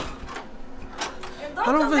 And don't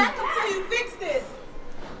come back until you fix this.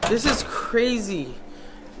 This is crazy.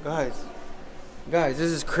 Guys, this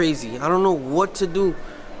is crazy. I don't know what to do.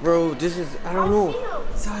 Bro, I don't know.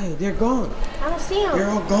 Saya, they're gone. I don't see them. They're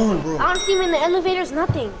all gone, bro. I don't see them in the elevators,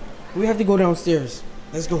 nothing. We have to go downstairs.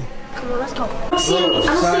 Let's go. Come on, let's go. I don't see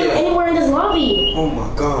them anywhere in this lobby. Oh my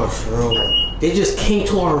gosh, bro. They just came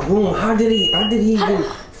to our room. How did he even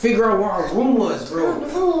figure out where our room was, bro?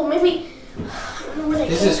 Oh, maybe.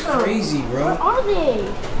 This is crazy, bro. Where are they?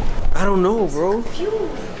 I don't know, bro.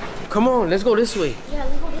 Confused. Come on, let's go this way. Yeah,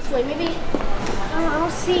 let's go this way. Maybe. I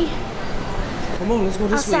don't see. Come on, let's go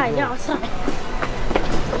this way, bro. Yeah, outside.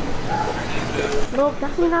 No,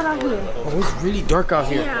 definitely not out here. Oh, it's really dark out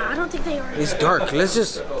here. Yeah, I don't think they are. It's dark. Let's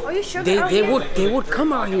just. Are you sure? They would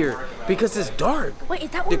come out here because it's dark. Wait, is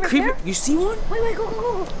that one right there? You see one? Wait,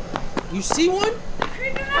 go. You see one?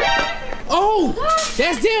 Oh,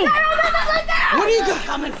 that's them. What do you got?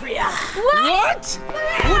 Coming for ya. What?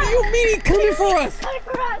 What do you mean he coming for us?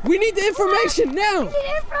 We need the information now.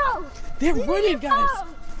 They're running, guys.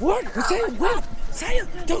 What? Saya, wait. Saya,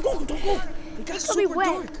 don't go. It got super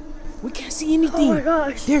dark. We can't see anything. Oh my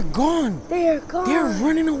gosh. They're gone. They're gone. They're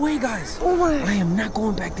running away, guys. Oh my. I am not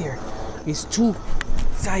going back there. It's too.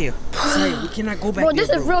 Saya, we cannot go back bro, there.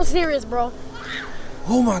 This is real serious, bro.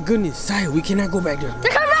 Oh my goodness, Saya, we cannot go back there.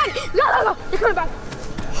 They're coming back. No. They're coming back.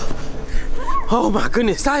 Oh my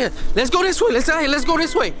goodness, Saya, let's go this way. Let's go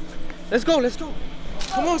this way. Let's go.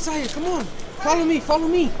 Come on, Saya, come on. Follow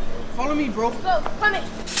me, bro. Go, coming.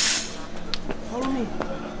 Follow me.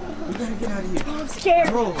 We gotta get out of here. I'm scared.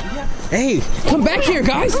 Bro, hey, come back here,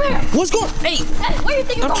 guys. What's going on? Hey, where you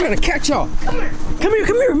think you're I'm trying to catch y'all. Come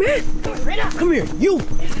here, man. Come here. You.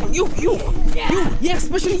 Yeah,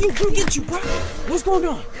 especially you. We'll get you, bro. What's going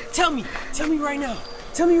on? Tell me right now.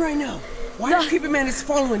 Why the creepy man is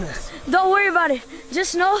following us? Don't worry about it.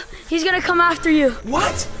 Just know he's gonna come after you.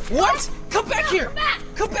 What? Come back here.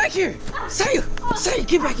 Saya,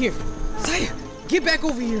 get back here. Saya, get back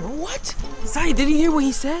over here. What? Saya, did he hear what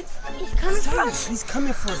he said? He's coming for us. He's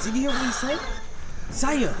coming for us. Did he hear what he said?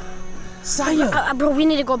 Saya. Bro, we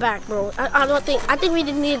need to go back, bro. I think we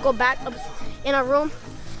need to go back up in our room.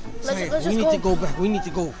 Let's just we need to go back. We need to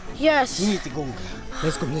go. Yes. We need to go.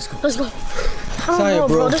 Let's go. I don't Saya, know,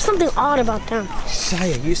 bro. There's something odd about them.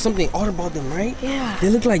 Saya, there's something odd about them, right? Yeah. They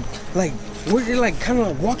look like they're like kind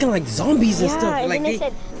of walking like zombies and stuff. And Like then they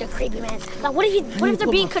said the creepy man. Now what if they're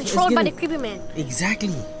being controlled by the creepy man?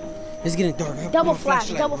 Exactly. It's getting dark. Double flash.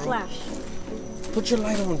 Put your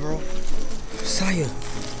light on, bro. Saya,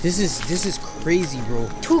 this is crazy, bro.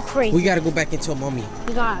 Too crazy. We gotta go back and tell mommy.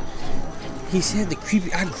 God. He said the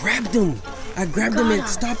creepy. I grabbed him and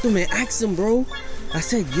stopped him and asked him, bro. I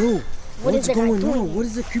said, yo, what's going on? What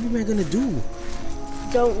is the creepy man gonna do?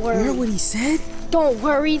 Don't worry. You heard what he said? Don't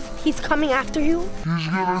worry. He's coming after you. He's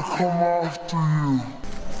gonna come after you.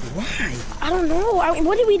 Why? I don't know.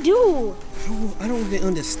 What did we do? I don't even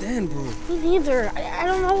understand, bro. Me neither. I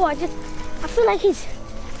don't know. I feel like he's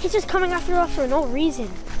just coming after us for no reason.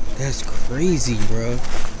 That's crazy, bro.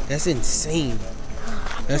 That's insane.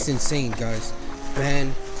 That's insane, guys.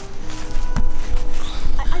 Man.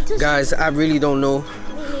 Guys, I really don't know.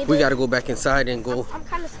 We gotta go back inside and go. I'm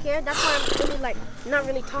kind of scared. That's why I'm really not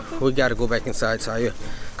really talking. We gotta go back inside, Saya.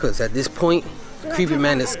 Because at this point, creepy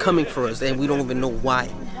man is coming for us and we don't even know why.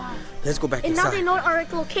 Let's go back And inside. now they know our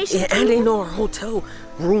location. Yeah, and they know our hotel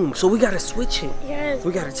room, so we gotta switch it. Yes.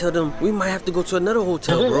 We gotta tell them we might have to go to another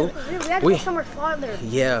hotel, bro. We have to go somewhere farther.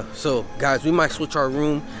 Yeah, so guys, we might switch our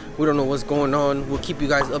room. We don't know what's going on. We'll keep you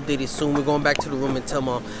guys updated soon. We're going back to the room and tell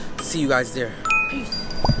Mom. See you guys there. Peace.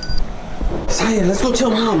 Saya, let's go tell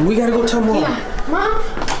Mom. We gotta go tell Mom. Yeah. Mom?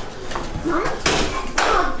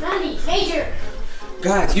 Oh, Manny, Major.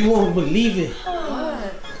 Guys, you won't believe it.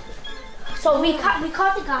 So we caught the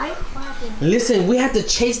guy. What happened? Listen, we had to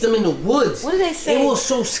chase them in the woods. What did they say? It was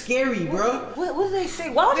so scary, bro. What did they say?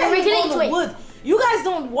 Why would We're they getting go in the woods? You guys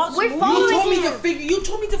don't watch We're movies. following You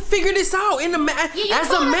told me to figure this out in the man you as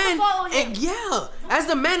told the us to man. follow him. And yeah, as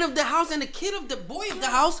the man of the house and the kid of the boy of the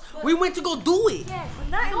house, we went to go do it. Yes.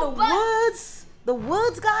 Not in the woods. The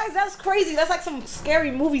woods, guys, that's crazy. That's like some scary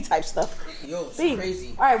movie type stuff. Yo, it's See?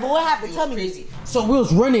 crazy. All right, well, what happened? Tell me. Crazy. So we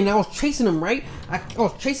was running. I was chasing them, right? I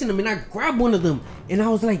was chasing them, and I grabbed one of them, and I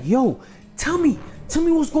was like, "Yo, tell me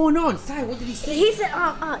what's going on." Sai, what did he say? He said,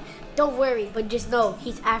 don't worry, but just know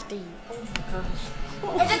he's after you.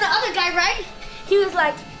 And then the other guy, right? He was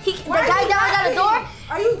like, the guy down at the door.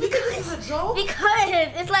 Are you? Because this is a joke. Because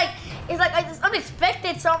it's like it's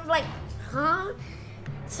unexpected. So I'm like, huh?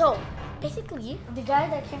 So basically, the guy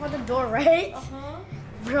that came out the door, right?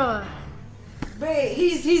 Bruh. Babe,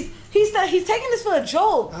 he's taking this for a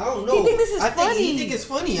joke. I don't know. He think this is I funny. think he think it's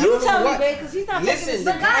funny. I You don't know tell me, why. babe, because he's not Listen, taking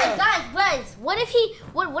the this. But guys, what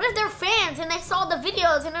if they're fans and they saw the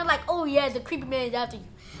videos and they're like, oh yeah, the creepy man is after you.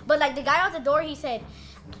 But like the guy out the door, we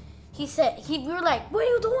were like, what are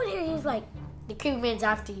you doing here? He was like, the creepy man's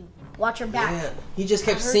after you. Watch your back. Yeah, he just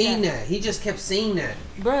kept saying that. He just kept saying that.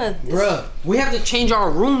 Bruh, We have to change our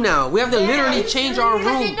room now. We have to literally change our room.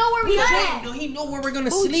 Because they know where we at. He know where we're gonna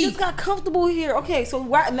we sleep. just got comfortable here. Okay, so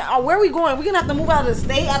where are we going? We're gonna have to move out of the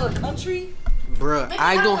state, out of the country? Bruh,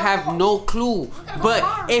 I don't have no clue.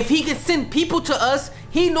 But if he can send people to us,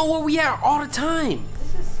 he know where we are all the time.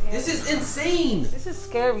 This is insane. This is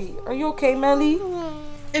scary. Are you okay, Melly?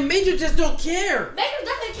 And Major just don't care. Major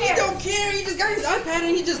doesn't He care. don't care. He just got his iPad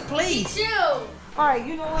and he just plays. Too. All right,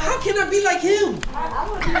 you know what? How can I be like him? I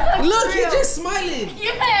want to be like Look, he's just smiling.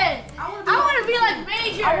 Yeah. I want to be like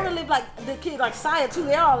Major. I want to live like the kid, like Saya too.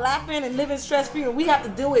 They're all laughing and living stress free, and we have to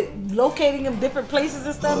deal with locating them different places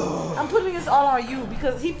and stuff. I'm putting this all on you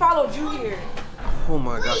because he followed you here. Oh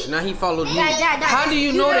my gosh, now he followed me. Dad. How do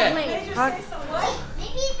you know that? Major. How-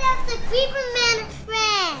 Maybe that's the creeper man's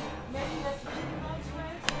friend.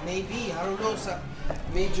 Maybe, I don't know.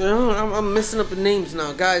 Major, I'm messing up the names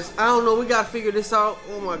now, guys. I don't know. We gotta figure this out.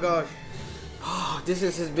 Oh my gosh. Oh, this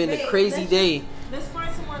has been a crazy day. Let's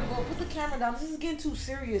find somewhere to go. Put the camera down. This is getting too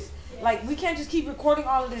serious. Like, we can't just keep recording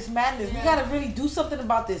all of this madness. We gotta really do something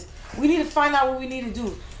about this. We need to find out what we need to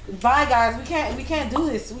do. Bye, guys. We can't do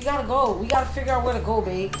this. We gotta go. We gotta figure out where to go,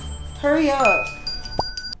 babe. Hurry up.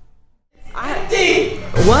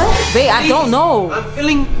 What? Babe, I don't know. I'm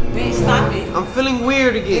feeling. Babe, stop it. I'm feeling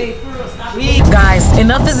weird again. Guys,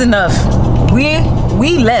 enough is enough.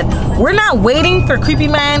 We left. We're not waiting for Creepy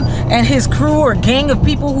Man and his crew or gang of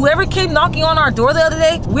people, whoever came knocking on our door the other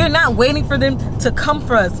day. We're not waiting for them to come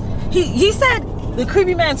for us. He said the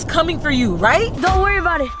Creepy Man's coming for you, right? Don't worry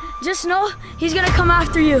about it. Just know he's gonna come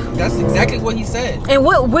after you. That's exactly what he said. And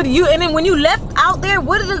what do you? And then when you left out there,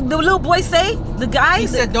 what did the little boy say? The guy? He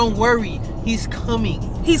said, "Don't worry, he's coming."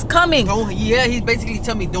 He's coming. He's basically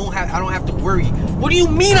telling me I don't have to worry. What do you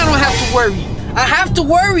mean I don't have to worry? I have to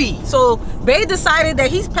worry. So Bae decided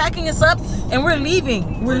that he's packing us up and we're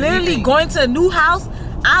leaving. We're literally going to a new house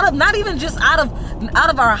not even just out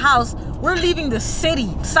of our house. We're leaving the city.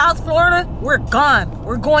 South Florida, we're gone.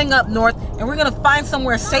 We're going up north and we're gonna find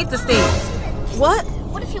somewhere safe to stay. What?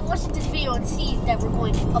 What if he watches this video and sees that we're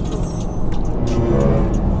going up north?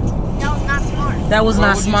 That was not smart. That was Why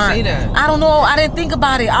not would you smart. say that? I don't know. I didn't think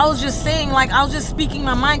about it. I was just saying, like, I was just speaking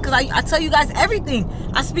my mind because I tell you guys everything.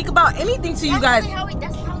 I speak about anything to you guys. That's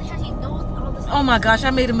probably how he knows all this. Oh my gosh, I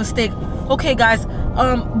made a mistake. Okay, guys.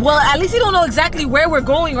 Well, at least you don't know exactly where we're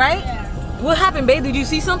going, right? Yeah. What happened, babe? Did you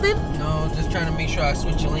see something? No, just trying to make sure I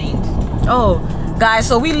switch lanes. Oh, guys,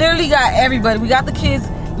 so we literally got everybody. We got the kids.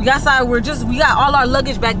 We got side. We got all our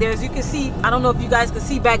luggage back there. As you can see, I don't know if you guys can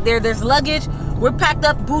see back there. There's luggage. We're packed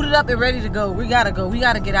up, booted up, and ready to go. We gotta go. We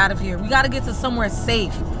gotta get out of here. We gotta get to somewhere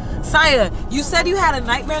safe. Saya, you said you had a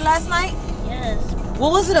nightmare last night? Yes.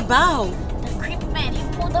 What was it about? The creepy man, he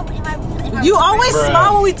pulled up in my You always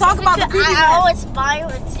smile when we talk about the creepy I man. always smile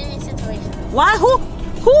in serious situations. Why? Who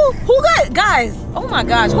got, guys? Oh my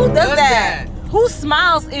gosh, who does that? Who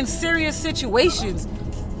smiles in serious situations?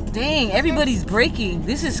 Dang, everybody's breaking.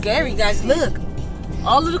 This is scary, guys. Look,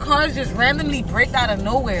 all of the cars just randomly break out of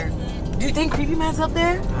nowhere. Do you think Creepy Man's up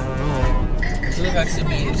there? I don't know. It looks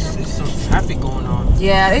like it's some traffic going on.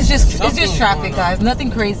 Yeah, it's just traffic, guys.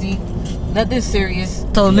 Nothing crazy, nothing serious.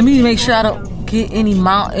 So let me make sure I don't get any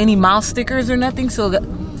mouse stickers or nothing, so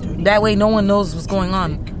that way no one knows what's going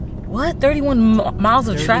on. What? 31 miles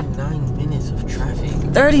of traffic? 39 minutes of traffic.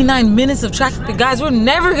 39 minutes of traffic. Guys, we're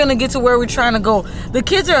never gonna get to where we're trying to go. The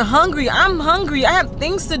kids are hungry. I'm hungry. I have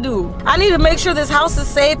things to do. I need to make sure this house is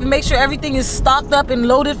safe and make sure everything is stocked up and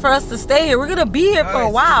loaded for us to stay here. We're gonna be here for a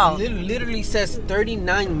while. It literally says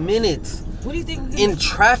 39 minutes. What do you think? In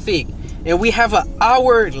traffic. And we have an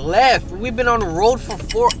hour left. We've been on the road for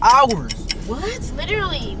 4 hours. What?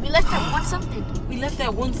 Literally, we left at 1 something. We left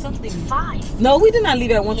at 1 something. 5. No, we did not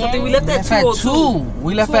leave at 1 something. We left at 2:02.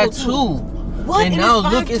 We left at 2. What? And now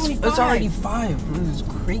look, it's 5:25. already 5. This is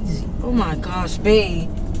crazy. Oh my gosh, babe.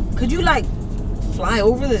 Could you like fly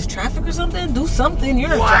over this traffic or something? Do something.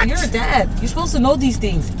 You're a dad. You're supposed to know these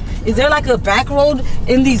things. Is there like a back road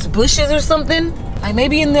in these bushes or something? Like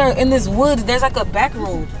maybe in this wood, there's like a back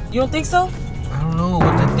road. You don't think so? I don't know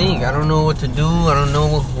what to think. I don't know what to do. I don't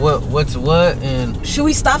know what's what. And should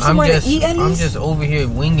we stop somewhere to eat at least? I'm just over here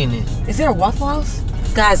winging it. Is there a Waffle House?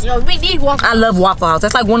 Guys, yo, we need Waffle House. I love Waffle House.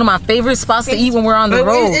 That's like one of my favorite spots to eat when we're on the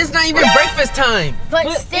road. It's not even breakfast time.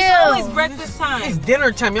 But still, it's always breakfast time. It's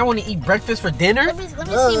dinner time. Y'all want to eat breakfast for dinner? Let me see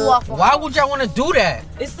Waffle House. Why would y'all want to do that?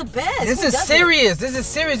 It's the best. This is serious. This is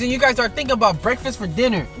serious, and you guys are thinking about breakfast for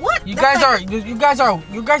dinner. What? You guys are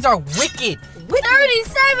wicked.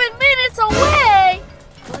 37 minutes away.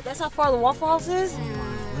 What? That's how far the Waffle House is?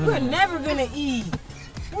 We're never gonna eat.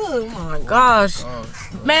 Oh my gosh.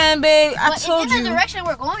 Man, babe, I told you. It's in the direction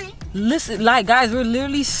we're going. Listen, like, guys, we're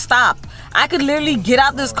literally stopped. I could literally get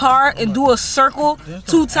out this car and do a circle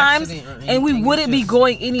 2 times, and we wouldn't be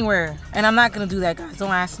going anywhere. And I'm not gonna do that, guys.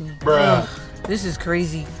 Don't ask me. Bruh. This is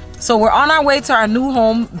crazy. So we're on our way to our new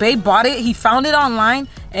home. Babe bought it. He found it online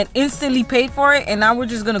and instantly paid for it. And now we're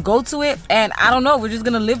just gonna go to it. And I don't know. We're just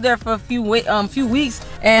gonna live there for a few weeks,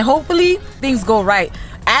 and hopefully things go right.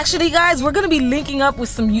 Actually, guys, we're gonna be linking up with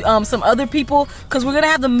some other people because we're gonna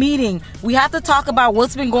have the meeting. We have to talk about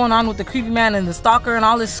what's been going on with the creepy man and the stalker and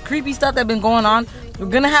all this creepy stuff that's been going on. We're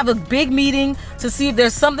gonna have a big meeting to see if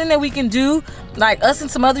there's something that we can do, like us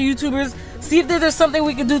and some other YouTubers. See if there's something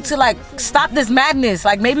we can do to like stop this madness.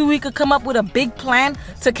 Like maybe we could come up with a big plan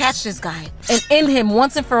to catch this guy and end him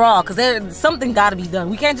once and for all. Because there's something got to be done.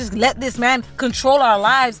 We can't just let this man control our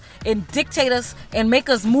lives and dictate us and make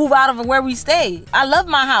us move out of where we stay. I love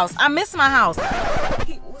my house. I miss my house.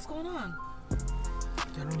 What's going on?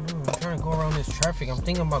 I don't know. I'm trying to go around this traffic. I'm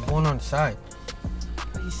thinking about going on the side.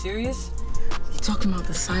 Are you serious? You talking about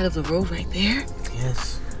the side of the road right there?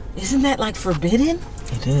 Yes. Isn't that like forbidden?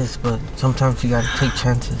 It is, but sometimes you gotta take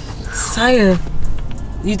chances. Sire,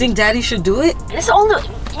 you think Daddy should do it? It's only.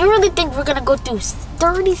 You really think we're gonna go through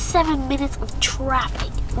 37 minutes of traffic?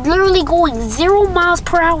 Literally going 0 miles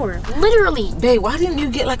per hour. Literally. Babe, why didn't you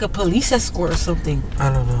get like a police escort or something?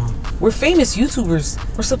 I don't know. We're famous YouTubers.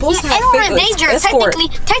 We're supposed to have and we're in danger. escort.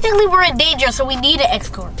 Technically, we're in danger, so we need an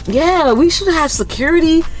escort. Yeah, we should have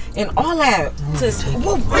security and all that.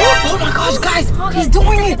 Whoa, oh my gosh, guys, he's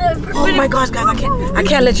doing it. Oh my gosh, guys, I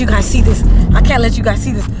can't let you guys see this. I can't let you guys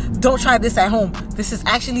see this. Don't try this at home. This is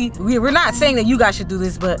actually, we're not saying that you guys should do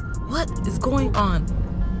this, but what is going on?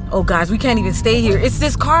 Oh, guys, we can't even stay here. It's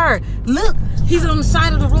this car. Look, he's on the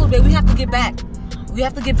side of the road, babe. We have to get back. We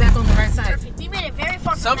have to get back on the right side. We made it very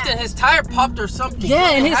far. Something, his tire popped or something. Yeah,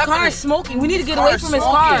 and his car is smoking. We need to get away from his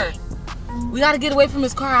car. We gotta get away from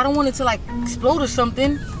his car. I don't want it to like explode or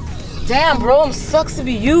something. Damn, bro, it sucks to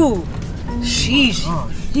be you. Sheesh.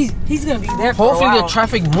 He's gonna be there for a while. Hopefully the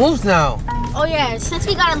traffic moves now. Oh yeah, since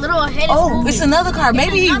we got a little ahead. Oh, it's another car.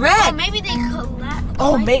 Maybe he wrecked. Maybe they collapsed.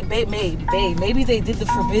 Oh, babe, maybe they did the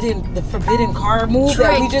forbidden car move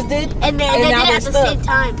that we just did, and they did it at the same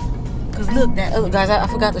time. Cause look, that other guys, I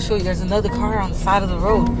forgot to show you. There's another car on the side of the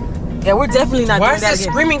road. Yeah, we're definitely not doing that again. Why is it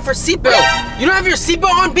screaming for seatbelt? You don't have your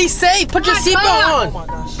seatbelt on. Be safe. Put your seatbelt on. Oh my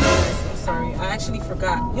gosh, I'm sorry. I actually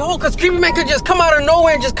forgot. Yo, cause Creepy Man could just come out of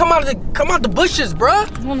nowhere and just come out the bushes, bruh.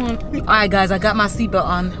 Hold on. All right, guys, I got my seatbelt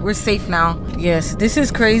on. We're safe now. Yes, this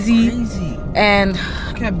is crazy. And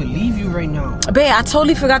I can't believe you right now. Babe, I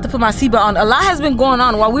totally forgot to put my seatbelt on. A lot has been going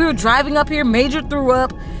on. While we were driving up here, Major threw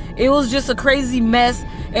up. It was just a crazy mess.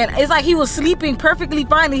 And it's like he was sleeping perfectly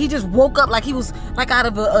fine and he just woke up like he was like out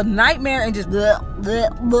of a nightmare and just blah, blah,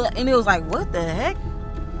 blah. And it was like, what the heck?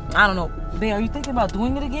 I don't know. Babe, are you thinking about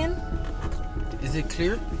doing it again? Is it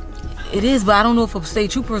clear? It is, but I don't know if a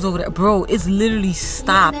state trooper is over there. Bro, it's literally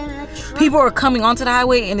stopped. People are coming onto the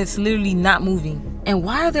highway and it's literally not moving. And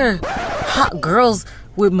why are there hot girls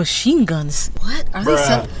with machine guns. What are they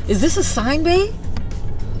selling? Is this a sign, babe?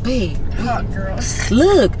 Babe, girls.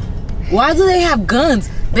 look. Why do they have guns?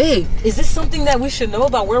 Babe, is this something that we should know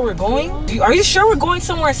about where we're going? Are you sure we're going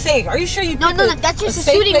somewhere safe? Are you sure you No, that's just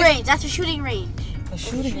a shooting range. That's a shooting range. A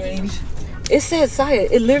shooting range? It says, Saya,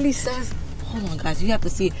 it literally says, hold on guys, you have to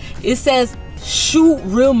see it. It says, shoot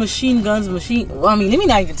real machine guns, well, I mean, let me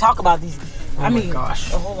not even talk about these. Oh my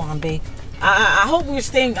gosh. Oh, hold on, babe. I hope we're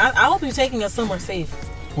staying, I hope you're taking us somewhere safe.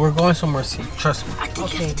 We're going somewhere safe, trust me. I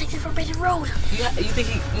think you have to take the forbidden road. You think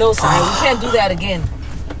no, Saya, we can't do that again.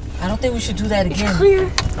 I don't think we should do that again. It's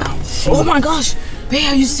clear. Oh my gosh.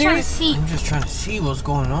 Babe, are you serious? I'm just trying to see what's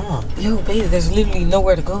going on. Yo, babe, there's literally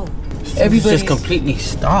nowhere to go. Everybody's just completely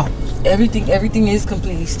stopped. Everything is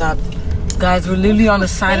completely stopped. Guys, we're literally on the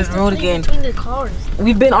side of the road again. Between the cars.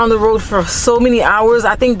 We've been on the road for so many hours.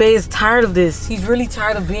 I think Bae is tired of this. He's really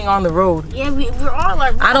tired of being on the road. Yeah, we're all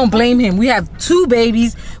like... I don't blame him. We have 2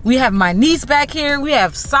 babies. We have my niece back here. We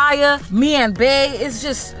have Saya, me and Bae.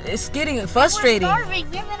 It's getting frustrating. We're starving.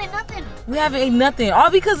 We haven't had nothing. We haven't ate nothing. All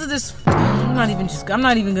because of this. I'm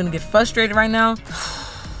not even gonna get frustrated right now.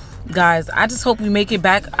 Guys, I just hope we make it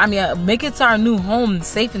back. I mean, make it to our new home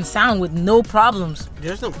safe and sound with no problems.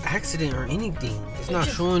 There's no accident or anything. It's not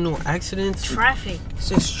showing no accidents. Traffic. It's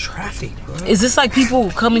just traffic, bro. Is this like people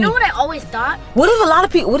coming? You know what I always thought? What if a lot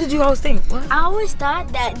of people? What did you always think? What? I always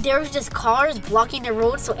thought that there was just cars blocking the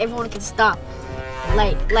road so everyone can stop.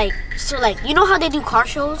 You know how they do car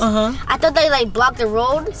shows? I thought they like block the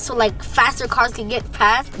road so like faster cars can get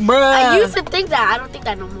past. Bruh. I used to think that. I don't think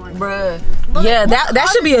that no more. Bruh. Yeah, that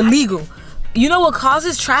should be illegal. You know what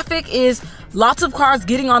causes traffic is lots of cars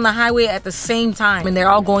getting on the highway at the same time and they're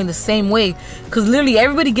all going the same way. Because literally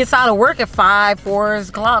everybody gets out of work at 4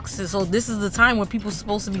 o'clock. So this is the time when people are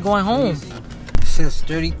supposed to be going home. It says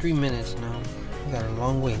 33 minutes now. We got a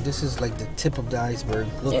long way. This is like the tip of the iceberg.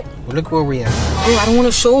 Look where we at. Oh, I don't want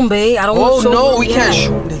to show them, babe. I don't want to show them. Oh, no, we can't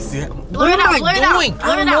show them. What am I doing?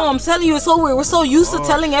 I don't know. I'm telling you, it's so weird. We're so used to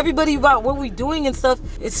telling everybody about what we're doing and stuff.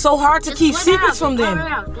 It's so hard to keep secrets from them. Blur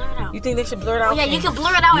it out. You think they should blur it out? Yeah, you can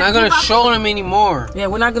blur it out. I'm not going to show them anymore. Yeah,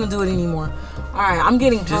 we're not going to do it anymore. All right, I'm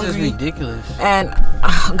getting hungry. This is ridiculous. And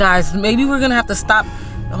guys, maybe we're going to have to stop.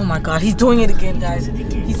 Oh my God, he's doing it again, guys.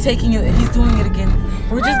 He's taking it. He's doing it again.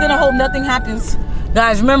 We're just going to hope nothing happens.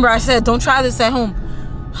 Guys, remember I said don't try this at home.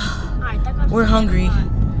 We're hungry.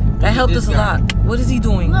 That helped us a lot. What is he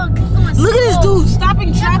doing? Look at this dude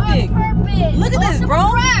stopping traffic. Look at this,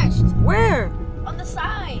 bro. Crashed Where? on the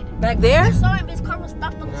side. Back there? I saw him. His car was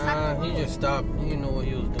stopped on the side. Nah, he just stopped. He didn't know what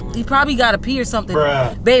he was doing. He probably got to pee or something.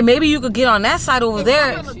 Bruh. Babe, maybe you could get on that side over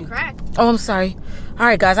there. Oh, I'm sorry. All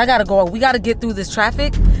right, guys, I gotta go. We gotta get through this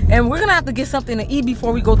traffic, and we're gonna have to get something to eat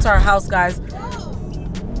before we go to our house, guys. Ooh.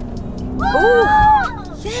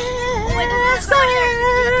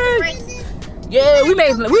 Yeah, we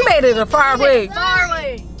made it a far way.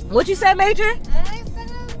 What you say, Major?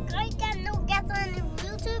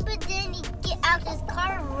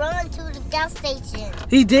 Gas station.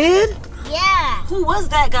 He did? Yeah. Who was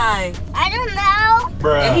that guy? I don't know.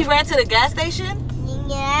 Bruh. And he ran to the gas station?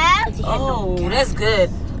 Yeah. Oh, that's good.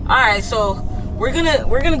 All right, so we're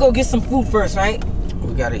gonna go get some food first, right?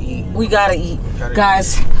 We gotta eat. We gotta eat,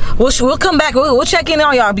 guys. We'll come back. We'll check in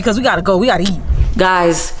on y'all because we gotta go. We gotta eat.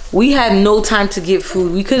 Guys, we had no time to get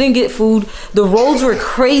food. We couldn't get food. The roads were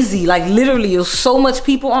crazy. Like literally, there was so much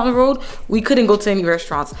people on the road. We couldn't go to any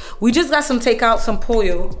restaurants. We just got some takeout, some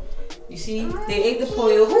pollo. You see, they ate the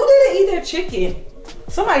pollo. Who didn't eat their chicken?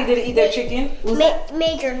 Somebody didn't eat their chicken.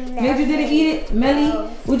 Major. Major didn't eat it. Melly,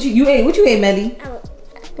 what you ate? What you ate, Melly?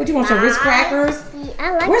 What you want? Some Ritz crackers?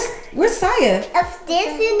 I like. Where's Saya?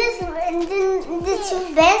 Upstairs in the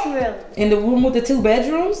 2 bedrooms. In the room with the 2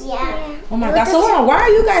 bedrooms? Yeah. Oh my God. So hold on, why are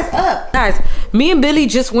you guys up? Guys, me and Billy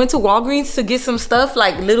just went to Walgreens to get some stuff,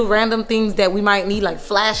 like little random things that we might need, like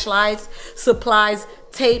flashlights, supplies,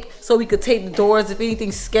 tape, so we could tape the doors if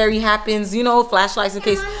anything scary happens, you know, flashlights in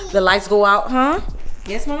case the lights go out. Huh?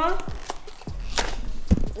 Yes, Mama?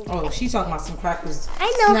 Oh, she's talking about some crackers.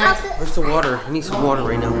 I know how to. Where's the water? I need some water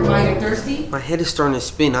right now. Why, you're thirsty? My head is starting to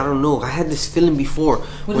spin. I don't know. I had this feeling before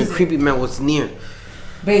when Creepy Man was near.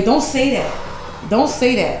 Babe, don't say that. Don't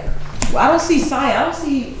say that. I don't see Saya. I don't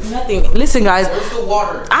see nothing. Listen, guys. Where's the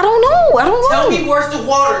water? I don't know. I don't know. Tell me where's the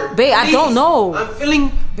water. Babe, I don't know. I'm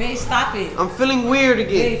feeling. Babe, stop it. I'm feeling weird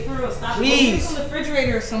again. Babe, for real, stop Please. it. Go to the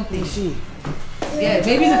refrigerator or something. See. Yeah,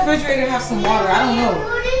 maybe the refrigerator has some water. I don't know.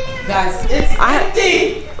 Guys, It's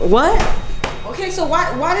empty. What? Okay, so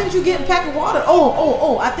why didn't you get a pack of water?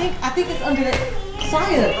 Oh, I think it's under the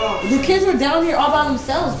Saya. The kids were down here all by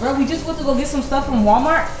themselves, bro. We just went to go get some stuff from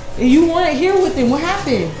Walmart and you weren't here with them. What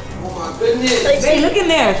happened? Oh my goodness. Hey, look in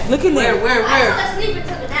there. Look in there. Where? I sleep and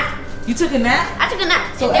took a nap. You took a nap? I took a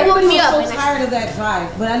nap. So and they woke everybody me up. was so tired of that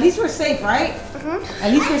drive. But at least we're safe, right?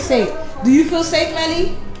 At least we're safe. Do you feel safe,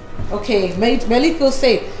 Melly? Okay, Melly feels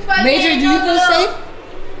safe. Major, do you feel safe?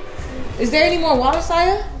 Is there any more water,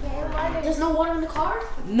 Saya? There's no water in the car?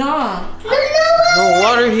 Nah. No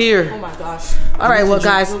water here. Oh my gosh. All right, well,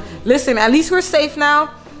 guys, listen. At least we're safe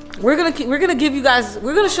now. We're gonna give you guys.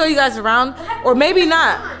 We're gonna show you guys around, or maybe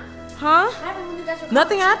not. Huh?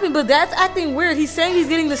 Nothing happened, but that's acting weird. He's saying he's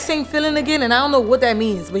getting the same feeling again, and I don't know what that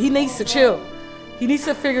means. But he needs to chill. He needs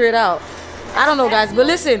to figure it out. I don't know, guys. But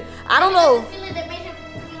listen, I don't know.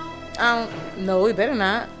 No, it better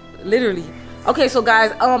not. Literally. Okay, so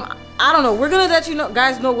guys, I don't know. We're gonna let you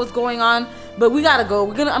guys know what's going on, but we gotta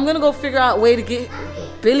go. I'm gonna go figure out a way to get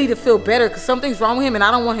Billy to feel better, because something's wrong with him, and I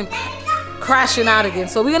don't want him crashing out again.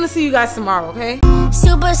 So we're gonna see you guys tomorrow, okay?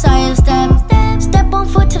 Super Saiyan step on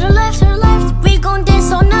foot to the left, we gon'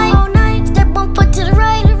 dance all night, step on foot to the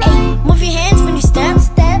right.